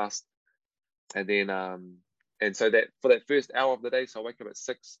podcast. And then, and so that for that first hour of the day, so I wake up at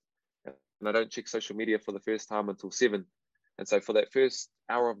 6, and I don't check social media for the first time until 7. And so for that first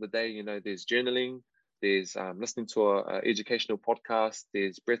hour of the day, you know, there's journaling, there's listening to a educational podcast,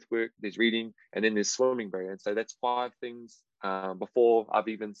 there's breath work, there's reading, and then there's swimming, bro. And so that's 5 things before I've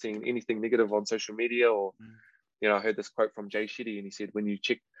even seen anything negative on social media. Or I heard this quote from Jay Shetty, and he said,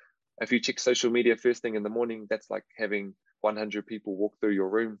 if you check social media first thing in the morning, that's like having 100 people walk through your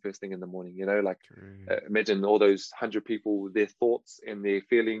room first thing in the morning. Imagine all those 100 people, their thoughts and their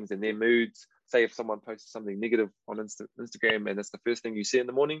feelings and their moods. Say if someone posts something negative on Instagram, and it's the first thing you see in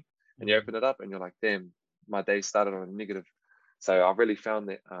the morning, and you open it up and you're like, damn, my day started on a negative. So I've really found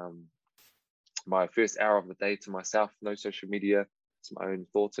that my first hour of the day to myself, no social media, it's my own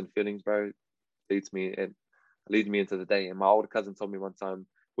thoughts and feelings, bro, leads me into the day. And my older cousin told me one time,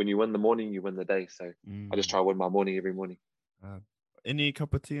 when you win the morning, you win the day. So I just try to win my morning every morning. Any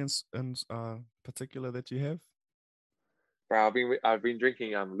cup of tea in particular that you have? Bro, I've been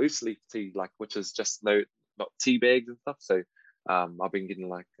drinking loose leaf tea, like, which is just not tea bags and stuff. So I've been getting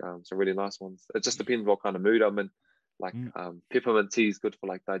like some really nice ones. It just depends what kind of mood I'm in. Like peppermint tea is good for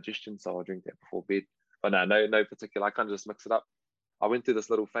like digestion, so I'll drink that before bed. But no particular. I kind of just mix it up. I went through this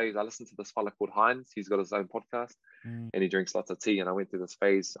little phase. I listened to this fella called Heinz. He's got his own podcast, and he drinks lots of tea. And I went through this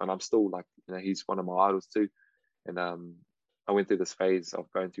phase, and I'm still like, he's one of my idols too. And I went through this phase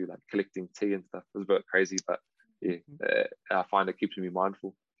of going through like collecting tea and stuff. It was a bit crazy, but yeah, I find it keeps me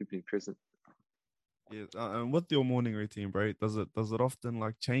mindful, keeps me present. Yeah, and with your morning routine, bro, does it often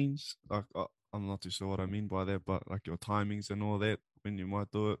like change? Like, I'm not too sure what I mean by that, but like your timings and all that, when you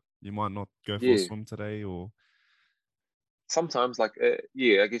might do it, you might not go for a swim today, or sometimes like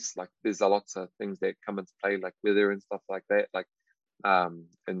I guess like there's a lots of things that come into play, like weather and stuff like that, like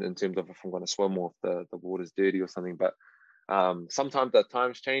in terms of if I'm going to swim or if the water's dirty or something. But sometimes the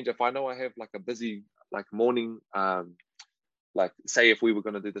times change. If I know I have like a busy like morning, like say if we were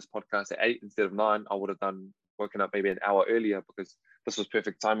going to do this podcast at 8 instead of 9, I would have woken up maybe an hour earlier, because this was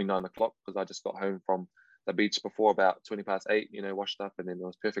perfect timing, 9 o'clock, because I just got home from the beach before about 20 past 8, washed up, and then it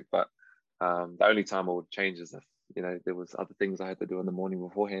was perfect. But the only time I would change is if there was other things I had to do in the morning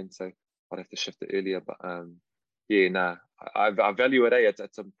beforehand, so I'd have to shift it earlier. But I value it.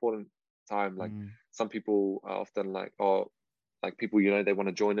 It's an important time. Like some people are often like, like people they want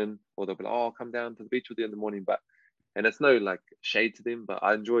to join in, or they'll be like, oh, I'll come down to the beach with you in the morning. And it's no like shade to them, but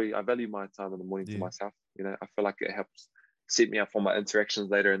I value my time in the morning to myself. I feel like it helps set me up for my interactions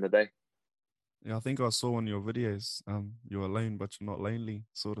later in the day. Yeah, I think I saw on your videos, you're alone but you're not lonely,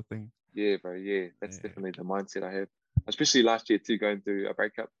 sort of thing. Yeah, bro. Yeah, that's definitely the mindset I have. Especially last year too, going through a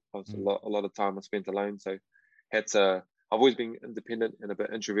breakup. I was a lot of time I spent alone, so I've always been independent and a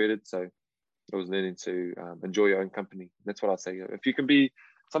bit introverted, so I was learning to enjoy your own company. That's what I say. If you can be,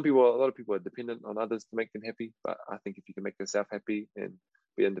 a lot of people are dependent on others to make them happy, but I think if you can make yourself happy and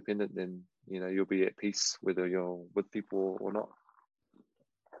be independent, then you'll be at peace whether you're with people or not.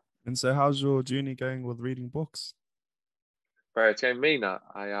 And so, how's your journey going with reading books? Bro, it's going mean. I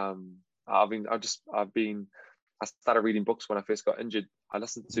started reading books when I first got injured. I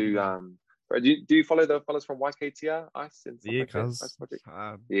listened to do you follow the fellas from YKTR Ice and stuff like that? Ice Project?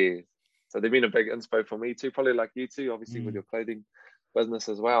 Yeah. So they've been a big inspo for me too, probably like you too, obviously with your clothing business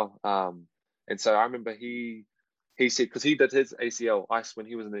as well. And so I remember he said, because he did his ACL Ice when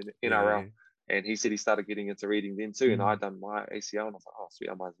he was in the NRL, and he said he started getting into reading then too. And I done my ACL, and I was like, oh sweet,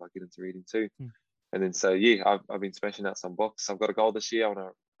 I might as well get into reading too. And then so I've been smashing out some books. I've got a goal this year.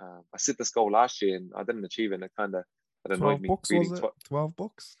 I set this goal last year and I didn't achieve it, and it annoyed me. 12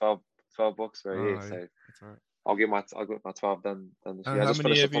 books? 12 books, right? Yeah, so that's right. I'll get my 12 done this year. I how just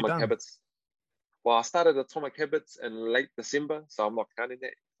many finished have you Atomic done? Habits. Well, I started Atomic Habits in late December, so I'm not counting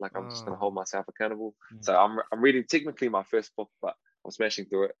that. Like I'm just gonna hold myself accountable. So I'm reading technically my first book, but I'm smashing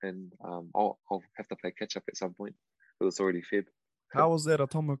through it, and I'll have to play catch up at some point because it's already Feb. How was that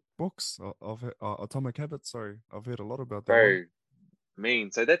Atomic Books of Atomic Habits? Sorry, I've heard a lot about that. Bro,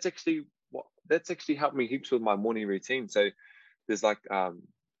 mean. So that's actually helped me heaps with my morning routine. So there's like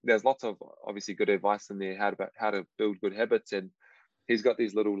there's lots of obviously good advice in there how to build good habits, and he's got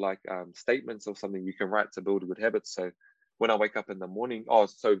these little like statements or something you can write to build good habits. So when I wake up in the morning,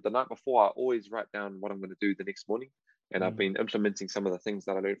 so the night before I always write down what I'm going to do the next morning, and I've been implementing some of the things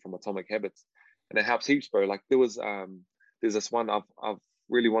that I learned from Atomic Habits, and it helps heaps, bro. Like there's this one I've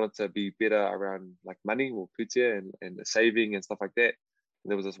really wanted to be better around like money or putia and saving and stuff like that.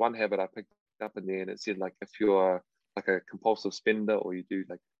 And there was this one habit I picked up in there, and it said like if you're like a compulsive spender or you do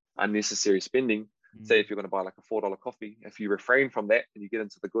like unnecessary spending, say if you're going to buy like a $4 coffee, if you refrain from that and you get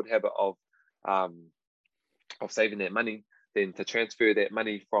into the good habit of saving that money, then to transfer that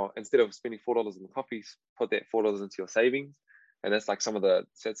money from, instead of spending $4 in the coffees, put that $4 into your savings. And that's like some of the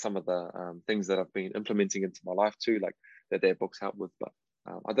things that I've been implementing into my life too, like that books help with. But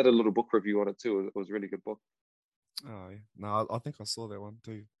I did a little book review on it too. It was a really good book. Oh, yeah. No, I think I saw that one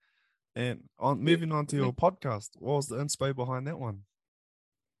too. And on Yeah, moving on to your podcast, what was the inspo behind that one?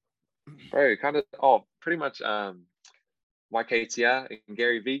 bro. Kind of, pretty much YKTR and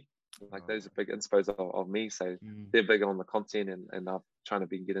Gary V. Like those are big inspos of me. So they're big on the content, and I'm trying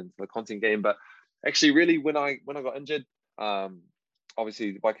to get into the content game. But actually, really, when I got injured,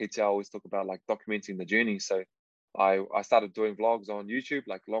 obviously YKTR always talk about like documenting the journey. So I started doing vlogs on YouTube,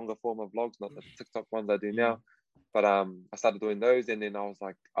 like longer form of vlogs, not the TikTok ones I do now. But I started doing those, and then I was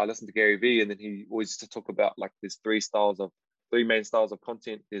like, I listened to Gary V, and then he always used to talk about like there's three main styles of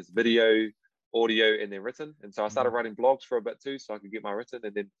content. There's video, audio, and then written. And so I started writing blogs for a bit too, so I could get my written.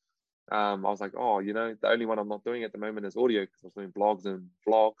 And then I was like, oh, the only one I'm not doing at the moment is audio, because I was doing blogs and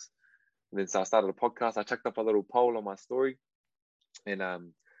vlogs. And then so I started a podcast. I checked up a little poll on my story, and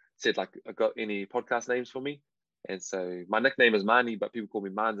said like, I got any podcast names for me. And so my nickname is Mani, but people call me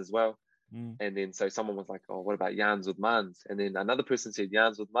Mans as well. And then so someone was like, oh, what about Yarns with Mans? And then another person said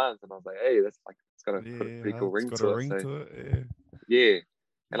Yarns with Mans, and I was like, hey, that's like, it's got a pretty cool ring to it. So yeah.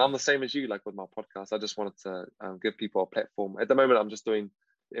 And I'm the same as you, like with my podcast. I just wanted to give people a platform. At the moment, I'm just doing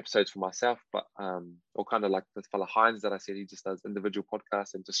episodes for myself, but or kind of like this fella Hines that I said, he just does individual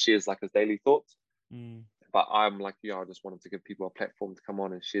podcasts and just shares like his daily thoughts. But I'm like, I just wanted to give people a platform to come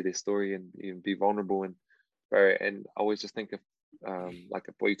on and share their story and be vulnerable and I always just think of like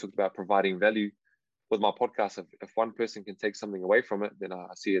what you talked about, providing value with my podcast. If one person can take something away from it, then I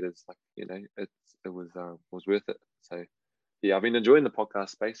see it as like, it was worth it. So yeah, I've been enjoying the podcast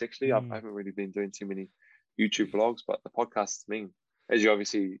space actually. I haven't really been doing too many YouTube blogs, but the podcasts mean, as you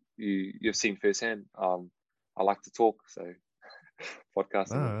obviously you've seen firsthand, I like to talk, so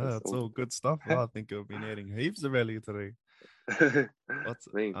podcasting is That's all good stuff. I think you've been adding heaps of value today.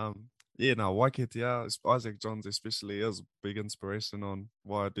 What's mean. Yeah, no, YKTR, Isaac Johns especially is a big inspiration on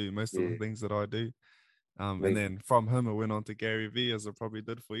why I do most of the things that I do. And then from him, I went on to Gary V, as I probably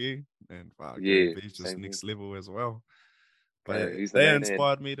did for you. And Gary V is just next level as well. But he's they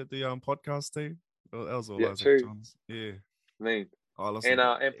inspired me to do podcast too. That was all Isaac Johns. Yeah. I listen to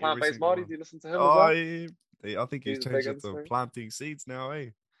and Plant-Based Māori, do you listen to him as Oh, well? yeah. I think he's changed it to Planting Seeds now, eh?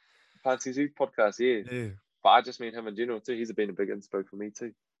 Planting Seeds podcast, Yeah. But I just mean him in general too. He's been a big inspo for me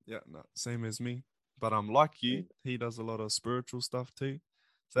too. Yeah, no, same as me. But like you, he does a lot of spiritual stuff too.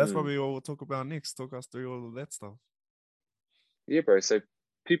 So that's probably what we'll talk about next. Talk us through all of that stuff. Yeah, bro. So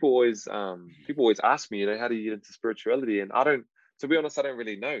people always ask me, how do you get into spirituality? And to be honest, I don't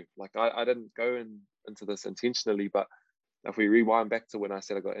really know. Like I didn't go into this intentionally, but if we rewind back to when I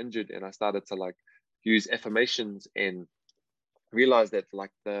said I got injured and I started to like use affirmations and realize that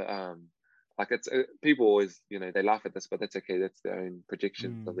like it's people always, they laugh at this, but that's okay. That's their own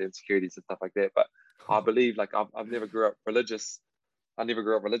projections of the insecurities and stuff like that. But I believe like I've never grew up religious. I never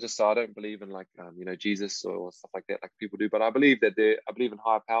grew up religious, so I don't believe in like Jesus or stuff like that like people do. But I believe in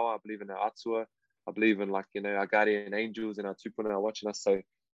higher power. I believe in our atua. I believe in like our guardian angels and our tupuna are watching us. So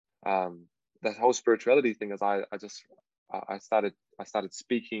that whole spirituality thing is I started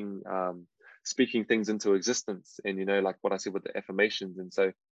speaking things into existence, and like what I said with the affirmations. And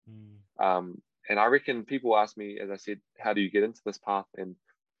so and I reckon people ask me, as I said, how do you get into this path? And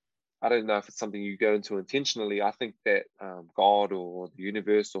I don't know if it's something you go into intentionally. I think that God or the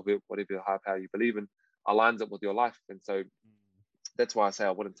universe or whatever higher power you believe in aligns it with your life. And so that's why I say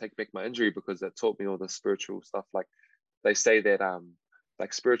I wouldn't take back my injury, because it taught me all the spiritual stuff. Like they say that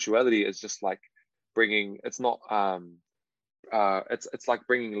like spirituality is just like it's like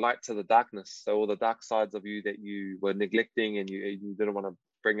bringing light to the darkness. So all the dark sides of you that you were neglecting and you didn't want to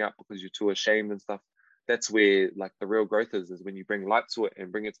bring up because you're too ashamed and stuff, that's where like the real growth is when you bring light to it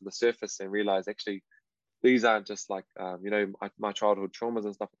and bring it to the surface and realize actually these aren't just like my childhood traumas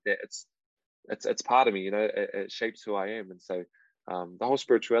and stuff like that. It's part of me, it shapes who I am. And so the whole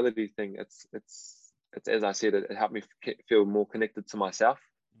spirituality thing, it's as I said, it helped me feel more connected to myself.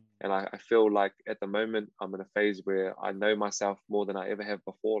 And I feel like at the moment I'm in a phase where I know myself more than I ever have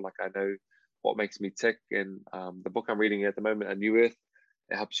before. Like I know what makes me tick. And the book I'm reading at the moment, A New Earth,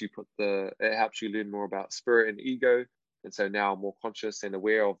 it helps you learn more about spirit and ego. And so now I'm more conscious and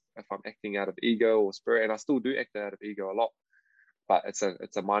aware of if I'm acting out of ego or spirit. And I still do act out of ego a lot, but it's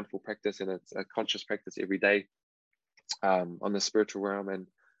a mindful practice and it's a conscious practice every day on the spiritual realm. And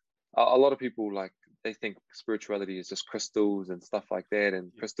a lot of people like they think spirituality is just crystals and stuff like that,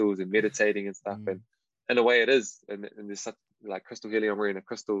 and crystals and meditating and stuff. And in a way it is. And there's such like crystal healing. I'm wearing a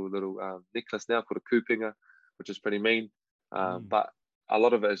crystal little necklace now called a kupinga, which is pretty mean. But a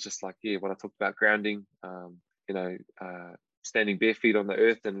lot of it is just like, when I talked about grounding, standing bare feet on the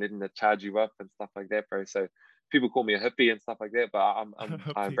earth and letting it charge you up and stuff like that, bro. So people call me a hippie and stuff like that, but I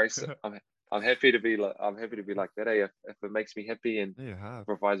Happy. embrace it. I'm happy to be like that. If it makes me happy and Yeah, hard.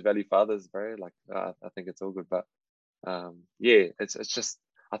 provides value for others, bro, like I think it's all good. But yeah, it's just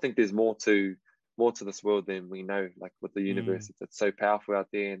I think there's more to this world than we know. Like with the universe, Mm. it's so powerful out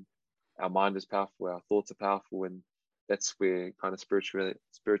there, and our mind is powerful, our thoughts are powerful, and that's where kind of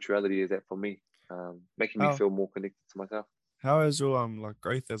spirituality is at for me, making me How feel more connected to myself. how has your like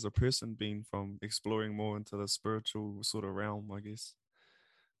growth as a person been from exploring more into the spiritual sort of realm, I guess?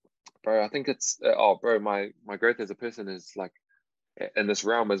 Bro, I think it's bro, my growth as a person is like in this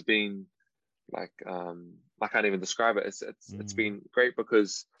realm has been like I can't even describe it. It's Mm. been great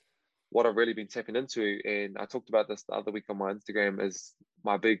because what I've really been tapping into, and I talked about this the other week on my Instagram, is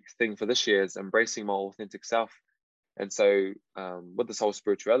my big thing for this year is embracing my authentic self. And so, with this whole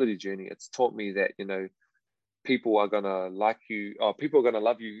spirituality journey, it's taught me that, people are gonna like you, or people are gonna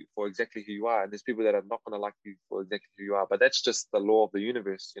love you for exactly who you are, and there's people that are not gonna like you for exactly who you are. But that's just the law of the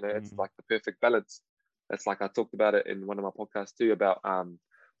universe. It's Mm. like the perfect balance. It's like I talked about it in one of my podcasts too about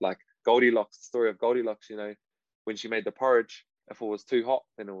like Goldilocks, the story of Goldilocks. When she made the porridge, if it was too hot,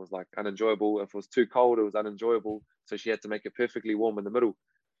 then it was like unenjoyable. If it was too cold, it was unenjoyable. So she had to make it perfectly warm in the middle.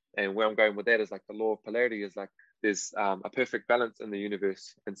 And where I'm going with that is like the law of polarity is like there's a perfect balance in the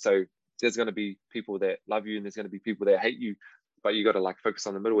universe. And so there's going to be people that love you and there's going to be people that hate you, but you got to like focus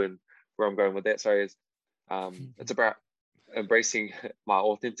on the middle. And where I'm going with that, sorry, is it's about embracing my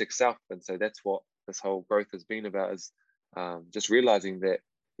authentic self. And so that's what this whole growth has been about is just realizing that,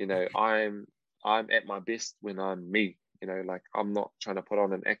 I'm at my best when I'm me, like I'm not trying to put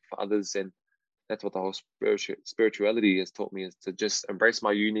on an act for others. And that's what the whole spirituality has taught me is to just embrace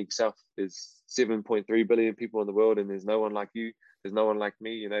my unique self. There's 7.3 billion people in the world, and there's no one like you. There's no one like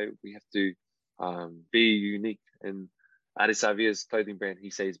me. We have to be unique. And Adi Savia's clothing brand, he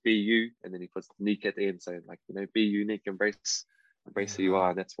says "be you," and then he puts "unique" at the end. So like be unique, embrace Yeah, who you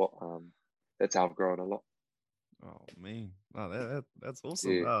are, hard. and that's how I've grown a lot. Oh man, no, that's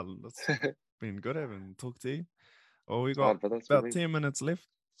awesome. Yeah, That's been good having talked to you. Well, we got hard, but that's for about me. 10 minutes left,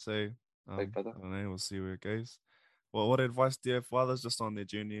 so Like brother. I don't know. We'll see where it goes. Well, what advice do you have for others just on their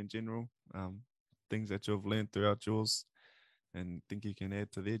journey in general? Things that you've learned throughout yours, and think you can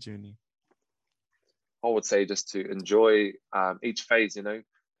add to their journey. I would say just to enjoy each phase,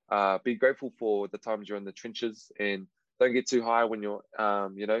 be grateful for the times you're in the trenches and don't get too high when you're,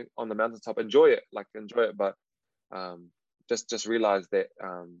 on the mountaintop. Enjoy it, but um, just realize that,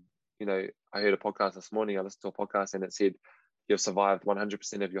 I heard a podcast this morning. I listened to a podcast and it said you've survived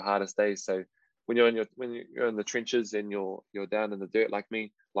 100% of your hardest days. So when you're in the trenches and you're down in the dirt like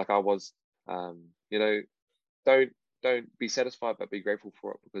me, like I was, um, you know, don't don't be satisfied, but be grateful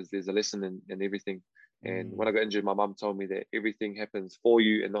for it because there's a lesson in everything. And when Mm. I got injured, my mum told me that everything happens for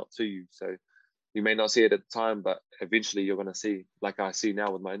you and not to you. So you may not see it at the time, but eventually you're going to see, like I see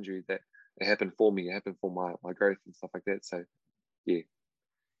now with my injury, that it happened for me. It happened for my growth and stuff like that. So yeah,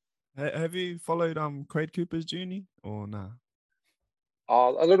 Have you followed Craig Cooper's journey or nah?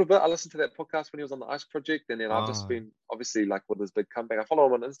 a little bit. I listened to that podcast when he was on the Ice Project, and then I've just Ah, been obviously like with his big comeback. I follow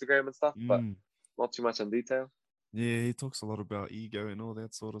him on Instagram and stuff, but mm. not too much in detail. Yeah, he talks a lot about ego and all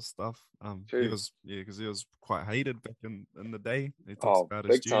that sort of stuff. He True. was because he was quite hated back in the day. He talks Oh, about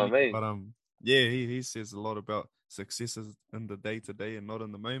his big time, journey, eh? but yeah, he says a lot about successes in the day to day and not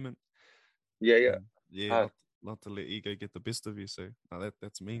in the moment. Yeah, yeah. And yeah, Hard. not to let ego get the best of you. So no,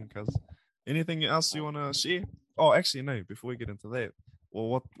 that's mean. Cause anything else you want to share? Oh, actually, no. Before we get into that,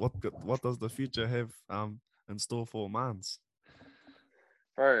 well, what does the future have in store for Mans?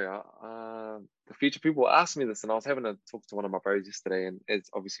 Bro, the future people ask me this, and I was having a talk to one of my bros yesterday, and it's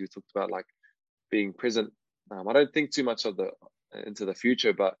obviously we talked about like being present. I don't think too much of the into the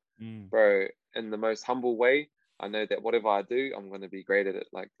future, but Mm, bro, in the most humble way, I know that whatever I do, I'm going to be great at it.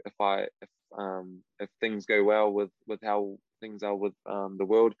 Like if things go well with how things are with the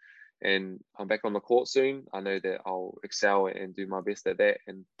world, and I'm back on the court soon, I know that I'll excel and do my best at that.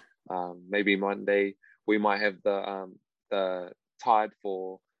 And maybe one day we might have the tied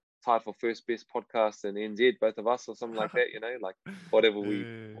for first best podcast in NZ, both of us or something like that. Like whatever we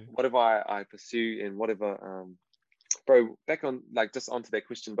yeah. whatever I pursue and whatever bro, back on like just onto that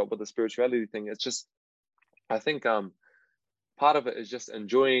question, but with the spirituality thing, it's just I think part of it is just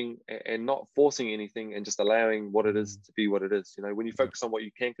enjoying and not forcing anything and just allowing what it is Mm, to be what it is. When you yeah, focus on what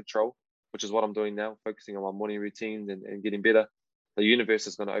you can control, which is what I'm doing now, focusing on my morning routines and getting better, the universe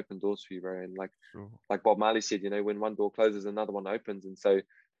is going to open doors for you, bro. And sure. like Bob Marley said, when one door closes, another one opens. And so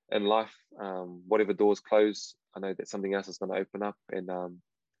in life, whatever doors close, I know that something else is going to open up. And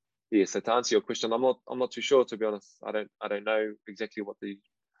yeah, so to answer your question, I'm not too sure, to be honest. I don't know exactly what the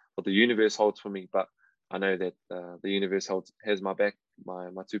universe holds for me, but I know that the universe has my back, my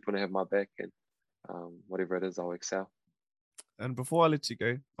tupuna have my back, and whatever it is, I'll excel. And before I let you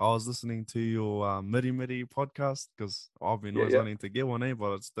go, I was listening to your Miri Miri podcast because I've been Yeah, always yeah, wanting to get one,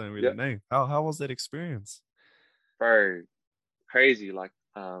 but I just don't really yeah, know. How was that experience? bro, crazy. Like,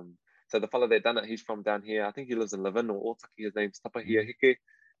 so the fella that done it, he's from down here. I think he lives in Levin or Otaki. His name's Tapahia Mm, Hike,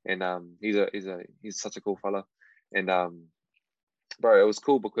 and he's such a cool fella. And bro, it was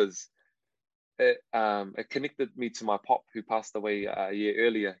cool because it connected me to my pop who passed away a year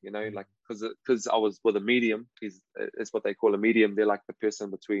earlier. You know, mm, like because I was with a medium. It's what they call a medium. They're like the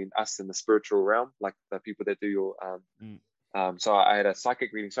person between us and the spiritual realm, like the people that do your mm, So I had a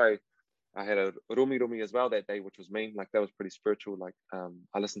psychic reading. Sorry, I had a Rumi Rumi as well that day, which was mean. Like that was pretty spiritual. Like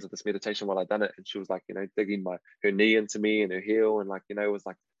I listened to this meditation while I done it, and she was like, digging her knee into me and her heel, and like, it was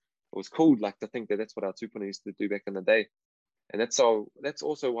like it was cool. Like to think that that's what our tupuna used to do back in the day, and that's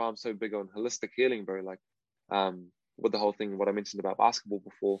also why I'm so big on holistic healing, bro. Like with the whole thing, what I mentioned about basketball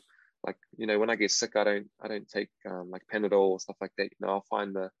before. Like when I get sick, I don't take like Panadol or stuff like that. I'll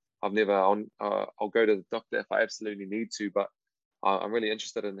find the I've never on I'll go to the doctor if I absolutely need to, but I'm really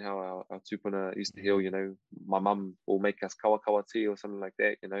interested in how our tupuna used to heal. mm. My mum will make us kawa kawa tea or something like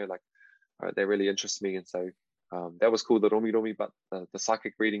that. Like they really interest me, and so that was cool. The romi romi, but the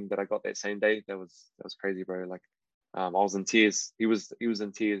psychic reading that I got that same day, that was crazy, bro. Like I was in tears. He was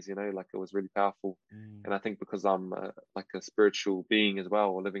in tears. Like it was really powerful. Mm, And I think because I'm like a spiritual being as well,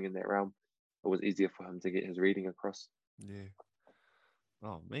 or living in that realm, it was easier for him to get his reading across. yeah.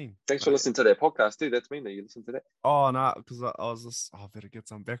 Oh, man. Thanks for Right. listening to that podcast, too. That's mean that you listen to that. Oh, no, because I was just, I better get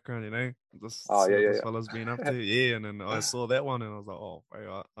some background, just Oh see yeah, what yeah, this fella's been up to. Yeah. And then I yeah. saw that one and I was like, oh,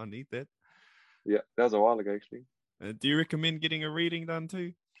 bro, I need that. Yeah, that was a while ago actually. Do you recommend getting a reading done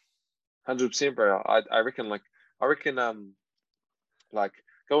too? 100%, bro. I reckon like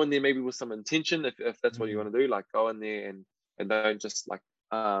go in there maybe with some intention if that's what you Mm, want to do. Like go in there and don't just like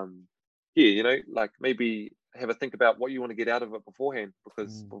yeah, like maybe have a think about what you want to get out of it beforehand,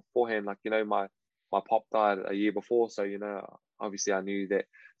 because mm, beforehand, like my pop died a year before, so obviously I knew that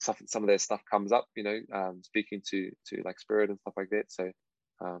some of that stuff comes up, speaking to like spirit and stuff like that. So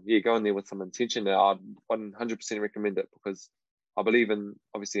yeah, go in there with some intention. I'd 100% recommend it because I believe in,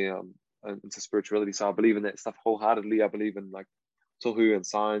 obviously, into spirituality, so I believe in that stuff wholeheartedly. I believe in like tohu and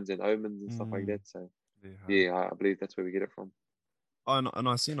signs and omens and stuff like mm. that. So Yeah. yeah, I believe that's where we get it from. Oh, and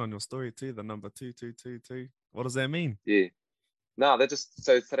I seen on your story too, the number 2222. What does that mean? Yeah. No, that just,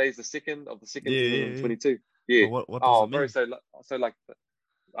 so today's the second of the second, Yeah, yeah, yeah. 2022. Yeah. But what does Oh, it bro. mean? So like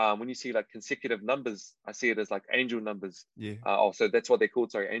when you see like consecutive numbers, I see it as like angel numbers. Yeah. So that's what they're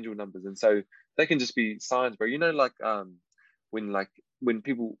called. Sorry, angel numbers. And so they can just be signs, bro. Like when like when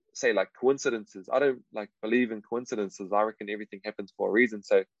people say like coincidences, I don't like believe in coincidences. I reckon everything happens for a reason.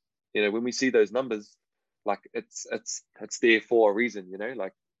 So when we see those numbers, like it's there for a reason.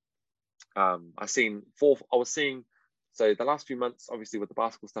 Like I was seeing, so the last few months, obviously with the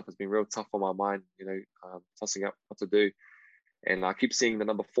basketball stuff, has been real tough on my mind, tossing up what to do. And I keep seeing the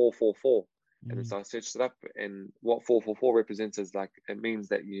number 444. And then Mm, so I searched it up, and what 444 represents is like, it means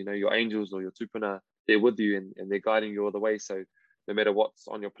that, your angels or your tupuna, they're with you, and they're guiding you all the way. So no matter what's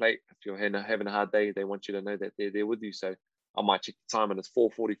on your plate, if you're having a hard day, they want you to know that they're there with you. So I might check the time and it's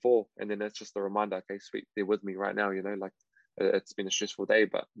 4:44, and then that's just a reminder. Okay, sweet, they're with me right now. Like it's been a stressful day,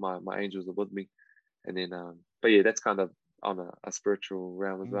 but my angels are with me. And then, but yeah, that's kind of on a spiritual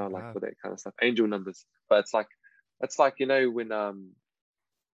realm as well, like hard. with that kind of stuff, angel numbers. But it's like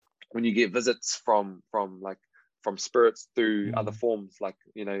when you get visits from spirits through other Mm, forms, like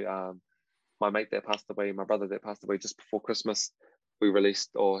my mate that passed away, my brother that passed away just before Christmas, we released,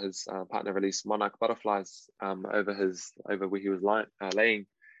 or his partner released, monarch butterflies over where he was laying.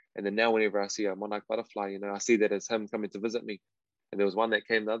 And then now whenever I see a monarch butterfly, I see that as him coming to visit me. And there was one that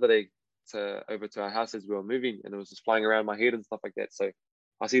came the other day over to our house as we were moving, and it was just flying around my head and stuff like that. So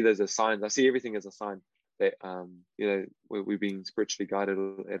I see those as signs. I see everything as a sign that we're being spiritually guided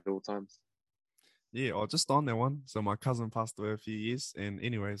at all times. yeah, or just on that one. So my cousin passed away a few years, and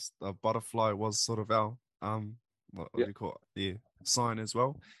anyways, the butterfly was sort of our what Yeah, do you call it? Yeah, sign as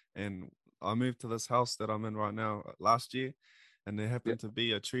well. And I moved to this house that I'm in right now last year, and there yeah, happened to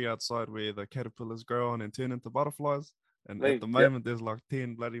be a tree outside where the caterpillars grow on and turn into butterflies. And at me, the yeah. moment, there's like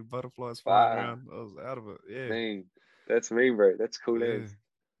 10 bloody butterflies flying Wow, around. I was out of it. Yeah, me, that's me, bro. That's cool yeah. as.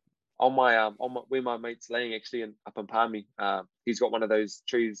 Where my mate's laying actually up in Palmy, he's got one of those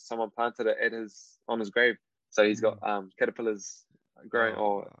trees. Someone planted it on his grave, so he's got Mm. caterpillars growing, Oh,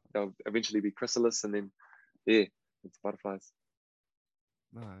 or they'll eventually be chrysalis, and then yeah, it's butterflies.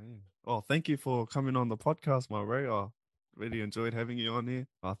 no, yeah. Oh, thank you for coming on the podcast, my bro. I really enjoyed having you on here.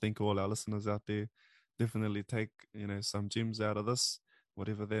 I think all our listeners out there definitely take, some gems out of this,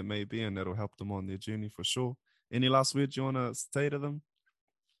 whatever that may be, and that'll help them on their journey for sure. Any last words you want to say to them?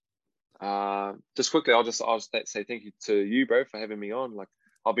 Just quickly, I'll just say thank you to you, bro, for having me on. Like,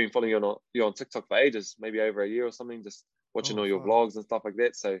 I've been following you on TikTok for ages, maybe over a year or something, just watching Oh, all your fuck. vlogs and stuff like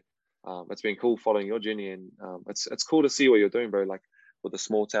that. So it's been cool following your journey, and it's cool to see what you're doing, bro. Like with the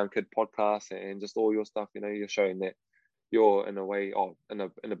Small Town Kid podcast and just all your stuff. You're showing that you're in a way,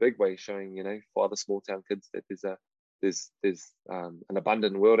 in a big way, showing for other small town kids that there's an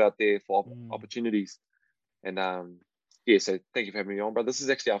abundant world out there for opportunities. And yeah, so thank you for having me on, bro. This is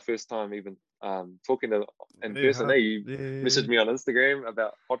actually our first time even talking in person. Hey, you messaged me on Instagram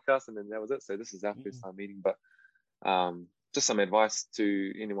about podcasts, and then that was it. So this is our first time meeting. But just some advice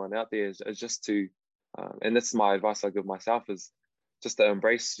to anyone out there is just to, and this is my advice I give myself, is just to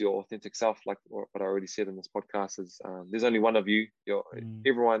embrace your authentic self. Like what I already said in this podcast is, there's only one of you.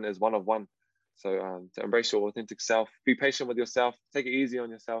 Everyone is one of one. So to embrace your authentic self, be patient with yourself, take it easy on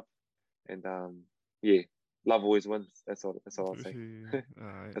yourself, and yeah, love always wins. That's all I'll say.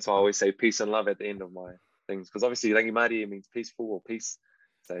 That's why I always say peace and love at the end of my things, because obviously Rangi Māori means peaceful or peace.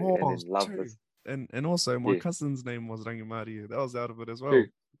 So and then love true. is, and also my cousin's name was Rangi Māori. That was out of it as well. true.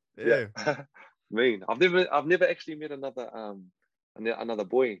 Yeah. Mean. I've never actually met another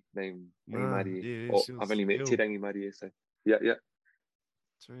boy named Rangi Māori. I've only met Te Rangi Māori. So yeah.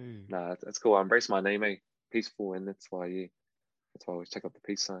 True. Nah, it's cool. I embrace my name, peaceful, and that's why I always check out the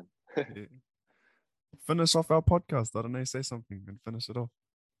peace sign. Yeah. Finish off our podcast. I don't know, say something and finish it off.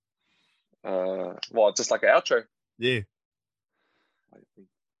 Well, just like an outro. Yeah.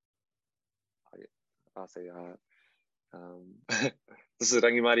 I'll say, this is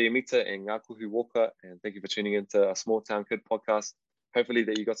Rangi Māori Emita and Ngā Kuhu Walker, and thank you for tuning into a Small Town Kid podcast. Hopefully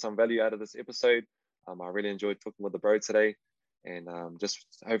that you got some value out of this episode. I really enjoyed talking with the bro today, and just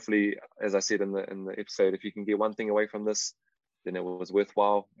hopefully, as I said in the episode, if you can get one thing away from this, then it was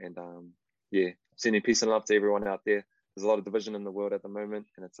worthwhile. And yeah, sending peace and love to everyone out there. There's a lot of division in the world at the moment,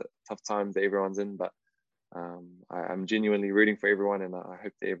 and it's a tough time that everyone's in, but I'm genuinely rooting for everyone, and I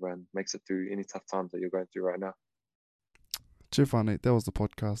hope that everyone makes it through any tough times that you're going through right now. Cheers, Nate. That was the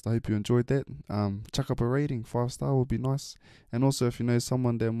podcast. I hope you enjoyed that. Chuck up a rating, 5-star would be nice. And also, if you know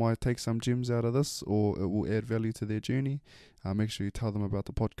someone that might take some gems out of this, or it will add value to their journey, make sure you tell them about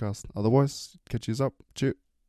the podcast. Otherwise, catch you up. Cheers.